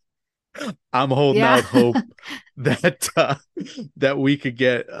 I'm holding out hope that we could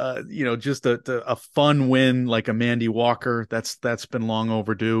get just a fun win like a Mandy Walker. That's been long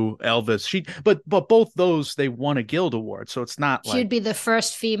overdue. Elvis, but both those, they won a Guild Award, so it's not like she'd be the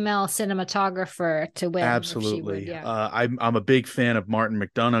first female cinematographer to win. Absolutely. I'm a big fan of Martin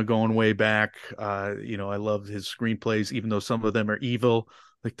McDonagh going way back. I love his screenplays, even though some of them are evil,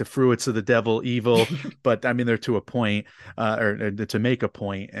 like The Fruits of the Devil, evil, but I mean, they're to a point, or to make a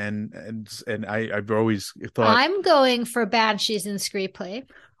point. And I've always thought I'm going for Banshees in screenplay.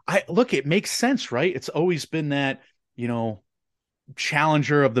 It makes sense, right? It's always been that,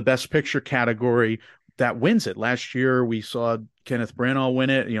 challenger of the Best Picture category that wins it. Last year, we saw Kenneth Branagh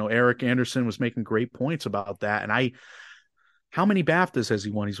win it. Eric Anderson was making great points about that. And how many BAFTAs has he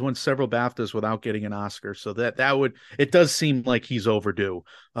won? He's won several BAFTAs without getting an Oscar. So it does seem like he's overdue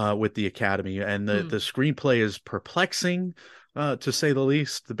with the Academy. And the screenplay is perplexing, to say the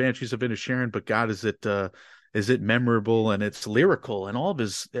least. The Banshees of Inisherin, but God, is it memorable, and it's lyrical, and all of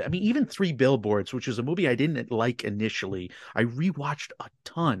his, I mean, even Three Billboards, which is a movie I didn't like initially, I rewatched a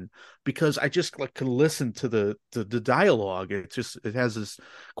ton because I just could listen to the dialogue. It has this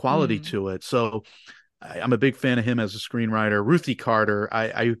quality to it. So I'm a big fan of him as a screenwriter. Ruthie Carter,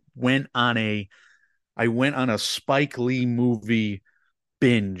 I went on a Spike Lee movie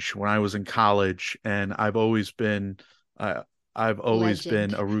binge when I was in college, and I've always been a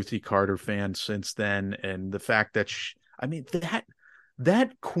Ruthie Carter fan since then. And the fact that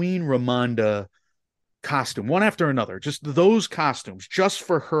that Queen Ramonda costume, one after another, just those costumes, just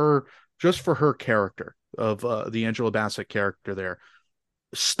for her character of the Angela Bassett character there.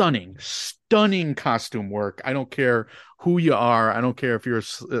 Stunning costume work. I don't care who you are. I don't care if you're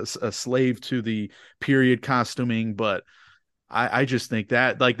a slave to the period costuming, but I just think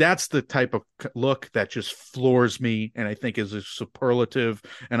that that's the type of look that just floors me, and I think is a superlative.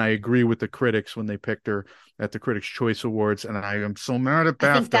 And I agree with the critics when they picked her at the Critics' Choice Awards, and I am so mad at BAFTA.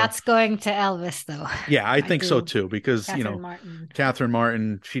 I think that's going to Elvis, though. Yeah, I think so too, because Catherine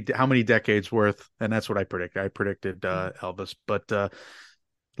Martin, how many decades worth, and that's what I predicted. I predicted Elvis, but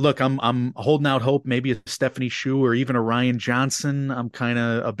look, I'm holding out hope. Maybe a Stephanie Shu or even a Ryan Johnson. I'm kind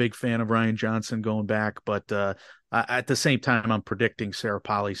of a big fan of Ryan Johnson going back, but at the same time, I'm predicting Sarah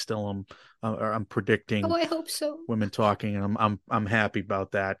Polley still. I'm predicting. Oh, I hope so. Women Talking, and I'm happy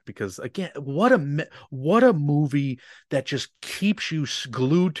about that, because again, what a movie that just keeps you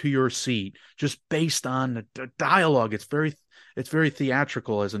glued to your seat just based on the dialogue. It's very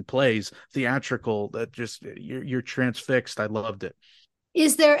theatrical, as in plays theatrical. That just you're transfixed. I loved it.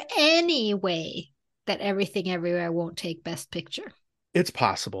 Is there any way that Everything Everywhere won't take Best Picture? It's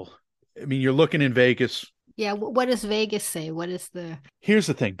possible. I mean, you're looking in Vegas. Yeah, what does Vegas say? Here's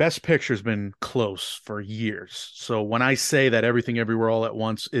the thing. Best Picture's been close for years. So when I say that Everything Everywhere All at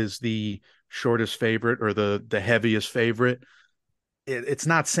Once is the shortest favorite or the heaviest favorite, it's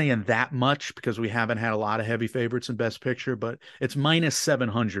not saying that much, because we haven't had a lot of heavy favorites in Best Picture, but it's minus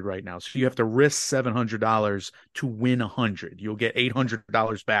 700 right now. So you have to risk $700 to win 100. You'll get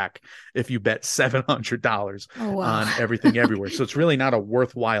 $800 back if you bet $700 on Everything Everywhere. So it's really not a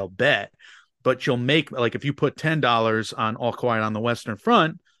worthwhile bet. But you'll make, like, if you put $10 on All Quiet on the Western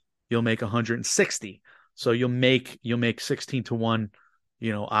Front, you'll make 160. So you'll make 16-1,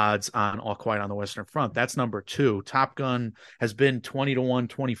 odds on All Quiet on the Western Front. That's number 2. Top Gun has been 20-1,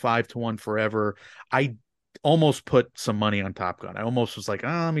 25-1 forever. I almost put some money on Top Gun. I almost was like,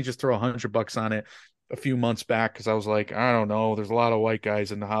 let me just throw $100 on it a few months back, because I was like, I don't know, there's a lot of white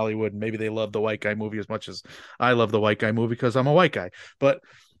guys in Hollywood, and maybe they love the white guy movie as much as I love the white guy movie because I'm a white guy. But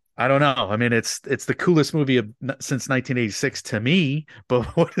I don't know. I mean, it's the coolest movie since 1986 to me, but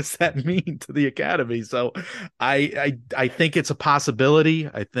what does that mean to the Academy? So I think it's a possibility.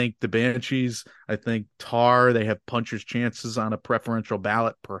 I think the Banshees, I think Tar, they have puncher's chances on a preferential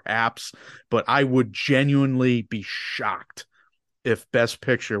ballot, perhaps, but I would genuinely be shocked if Best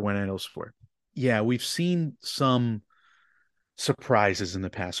Picture went elsewhere. Yeah, we've seen some surprises in the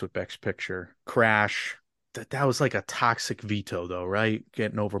past with Best Picture. Crash. That was like a toxic veto, though, right?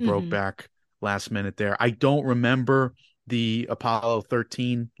 Getting over Brokeback last minute there. I don't remember the Apollo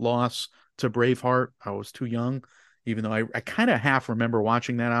 13 loss to Braveheart. I was too young, even though I kind of half remember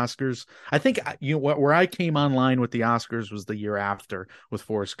watching that Oscars. I think where I came online with the Oscars was the year after with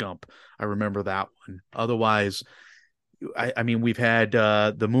Forrest Gump. I remember that one. Otherwise, I mean, we've had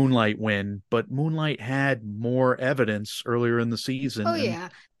the Moonlight win, but Moonlight had more evidence earlier in the season. Oh, yeah.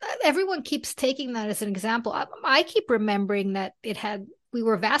 Everyone keeps taking that as an example. I keep remembering that we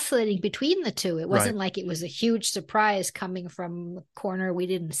were vacillating between the two. It wasn't like it was a huge surprise coming from a corner we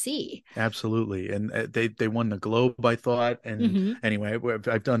didn't see. Absolutely. And they won the Globe, I thought. And anyway,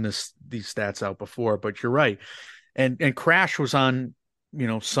 I've done these stats out before, but you're right. And Crash was on,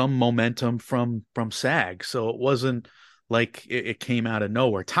 some momentum from SAG. So it wasn't like it came out of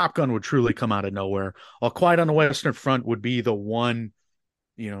nowhere. Top Gun would truly come out of nowhere. All Quiet on the Western Front would be the one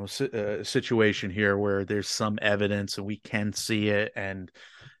situation here where there's some evidence and we can see it, and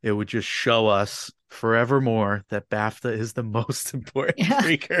it would just show us forevermore that BAFTA is the most important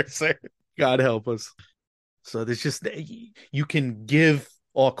precursor. God help us. So there's just, you can give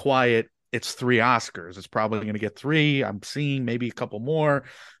All Quiet its 3 Oscars. It's probably going to get 3. I'm seeing maybe a couple more.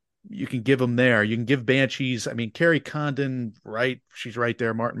 You can give them there. You can give Banshees. I mean, Carrie Condon, right? She's right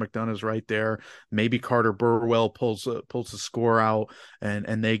there. Martin McDonagh's right there. Maybe Carter Burwell pulls the score out,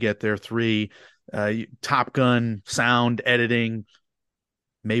 and they get their 3. Top Gun, sound, editing,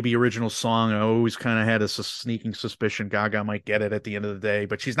 maybe original song. I always kind of had a sneaking suspicion Gaga might get it at the end of the day,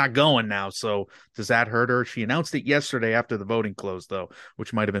 but she's not going now. So does that hurt her? She announced it yesterday after the voting closed, though,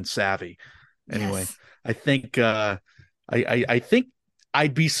 which might have been savvy. Anyway, yes. I think I think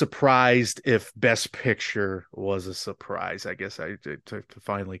I'd be surprised if Best Picture was a surprise. I guess to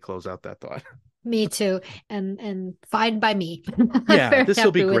finally close out that thought. Me too, and fine by me. Yeah, this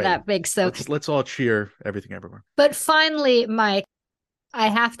will be great. That big, so let's all cheer Everything Everywhere. But finally, Mike, I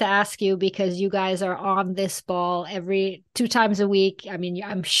have to ask you, because you guys are on this ball every 2 times a week. I mean,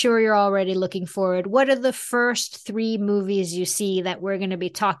 I'm sure you're already looking forward. What are the first 3 movies you see that we're going to be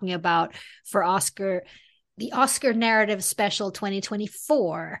talking about for the Oscar Narrative Special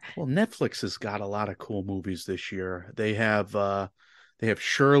 2024? Well, Netflix has got a lot of cool movies this year. They have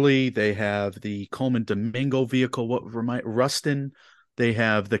Shirley. They have the Coleman Domingo vehicle. Rustin. They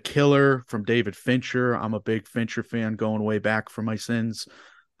have The Killer from David Fincher. I'm a big Fincher fan, going way back for my sins.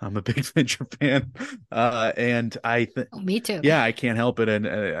 I'm a big Fincher fan, and me too. Yeah, I can't help it, and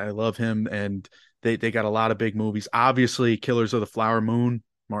I love him. And they got a lot of big movies. Obviously, Killers of the Flower Moon,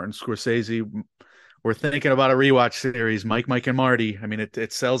 Martin Scorsese. we're thinking about a rewatch series, Mike and Marty. I mean,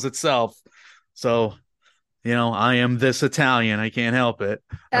 it sells itself. So, I am this Italian. I can't help it.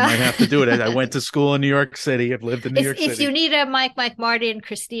 I might have to do it. I went to school in New York City. I've lived in New York City. If you need a Mike, Marty, and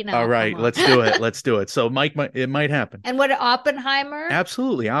Christina. All right, let's do it. Let's do it. So it might happen. And what, Oppenheimer?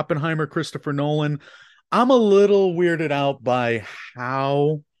 Absolutely. Oppenheimer, Christopher Nolan. I'm a little weirded out by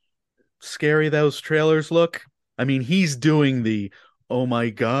how scary those trailers look. I mean, he's doing the, oh my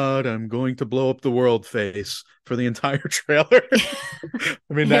God, I'm going to blow up the world face for the entire trailer.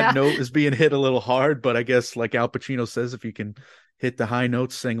 I mean, that note is being hit a little hard, but I guess like Al Pacino says, if you can hit the high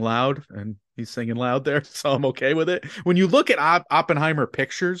notes, sing loud, and he's singing loud there. So I'm okay with it. When you look at Oppenheimer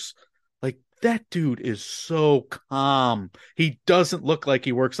pictures, like that dude is so calm. He doesn't look like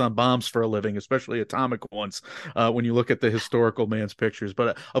he works on bombs for a living, especially atomic ones, when you look at the historical man's pictures.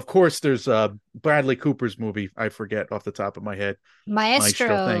 But of course, there's Bradley Cooper's movie. I forget off the top of my head.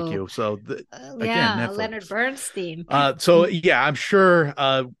 Maestro. Thank you. So again, Netflix. Leonard Bernstein. I'm sure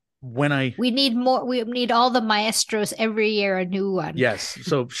we need more. We need all the maestros every year, a new one. Yes.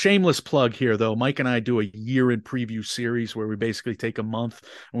 So shameless plug here, though. Mike and I do a year in preview series where we basically take a month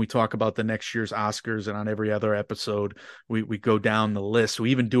and we talk about the next year's Oscars. And on every other episode, we go down the list. We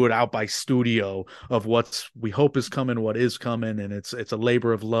even do it out by studio of what we hope is coming, what is coming. And it's a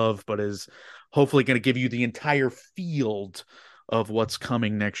labor of love, but is hopefully going to give you the entire field of what's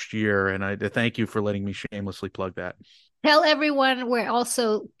coming next year. And I thank you for letting me shamelessly plug that. Tell everyone where,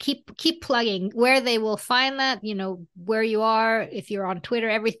 also keep plugging where they will find that, where you are, if you're on Twitter,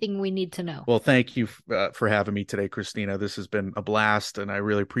 everything we need to know. Well, thank you for having me today, Christina. This has been a blast and I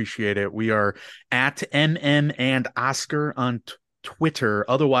really appreciate it. We are at MM and Oscar on Twitter.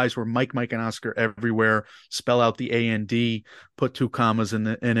 Otherwise, we're Mike and Oscar everywhere. Spell out the A&D, put 2 commas in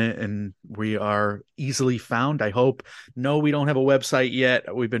it, and we are easily found, I hope. No, we don't have a website yet.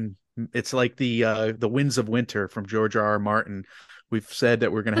 It's like the Winds of Winter from George R.R. Martin. We've said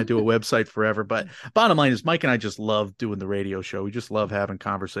that we're going to do a website forever, but bottom line is Mike and I just love doing the radio show. We just love having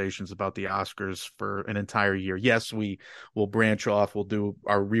conversations about the Oscars for an entire year. Yes, we will branch off. We'll do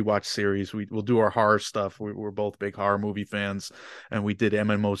our rewatch series. We'll do our horror stuff. We're both big horror movie fans, and we did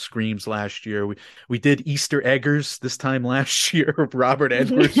MMO Screams last year. We did Easter Eggers this time last year. Robert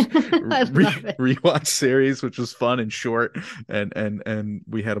Edwards rewatch series, which was fun and short, and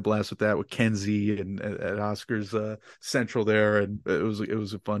we had a blast with that with Kenzie and at Oscars Central there, and it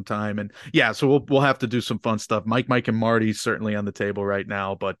was a fun time. And so we'll have to do some fun stuff. Mike and Marty certainly on the table right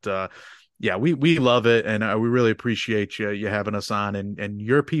now, but we love it, and we really appreciate you having us on, and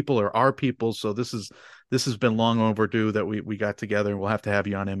your people are our people. So this has been long overdue that we got together, and we'll have to have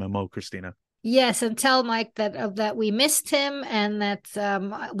you on MMO, Christina. Yes, and tell Mike that we missed him, and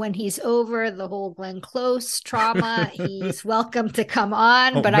that when he's over the whole Glenn Close trauma, he's welcome to come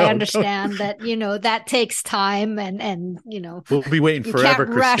on. I understand that that takes time, and we'll be waiting forever,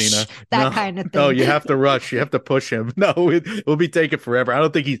 Christina. That kind of thing. No, you have to rush. You have to push him. No, we'll be taking forever. I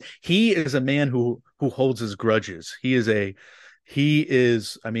don't think he is a man who holds his grudges. He is.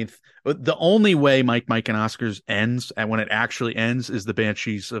 I mean, the only way Mike and Oscars ends, and when it actually ends, is the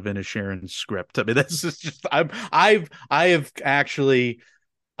Banshees of Inisherin script. I mean, that's just I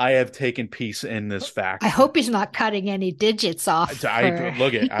have taken peace in this fact. I hope he's not cutting any digits off.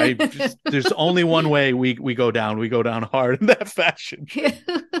 There's only one way we go down. We go down hard in that fashion.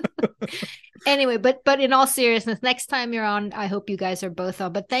 Anyway, but in all seriousness, next time you're on, I hope you guys are both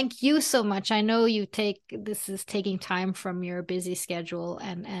on. But thank you so much. I know this is taking time from your busy schedule,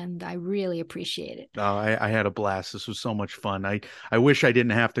 and I really appreciate it. Oh, I had a blast. This was so much fun. I wish I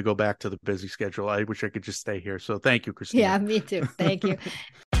didn't have to go back to the busy schedule. I wish I could just stay here. So thank you, Christina. Yeah, me too. Thank you.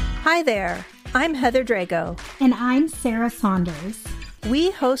 Hi there. I'm Heather Drago. And I'm Sarah Saunders.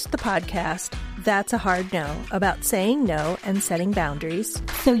 We host the podcast, That's a Hard No, about saying no and setting boundaries.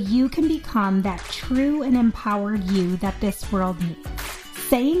 So you can become that true and empowered you that this world needs.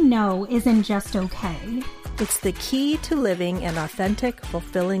 Saying no isn't just okay. It's the key to living an authentic,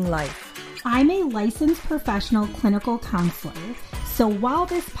 fulfilling life. I'm a licensed professional clinical counselor, so while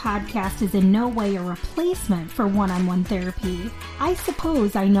this podcast is in no way a replacement for one-on-one therapy, I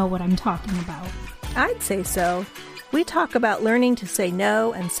suppose I know what I'm talking about. I'd say so. We talk about learning to say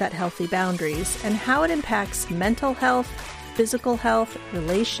no and set healthy boundaries, and how it impacts mental health, physical health,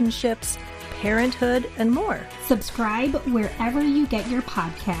 relationships, parenthood, and more. Subscribe wherever you get your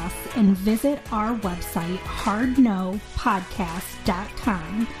podcasts and visit our website,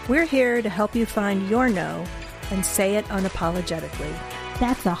 hardnopodcast.com. We're here to help you find your no and say it unapologetically.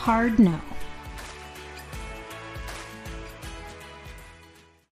 That's a hard no.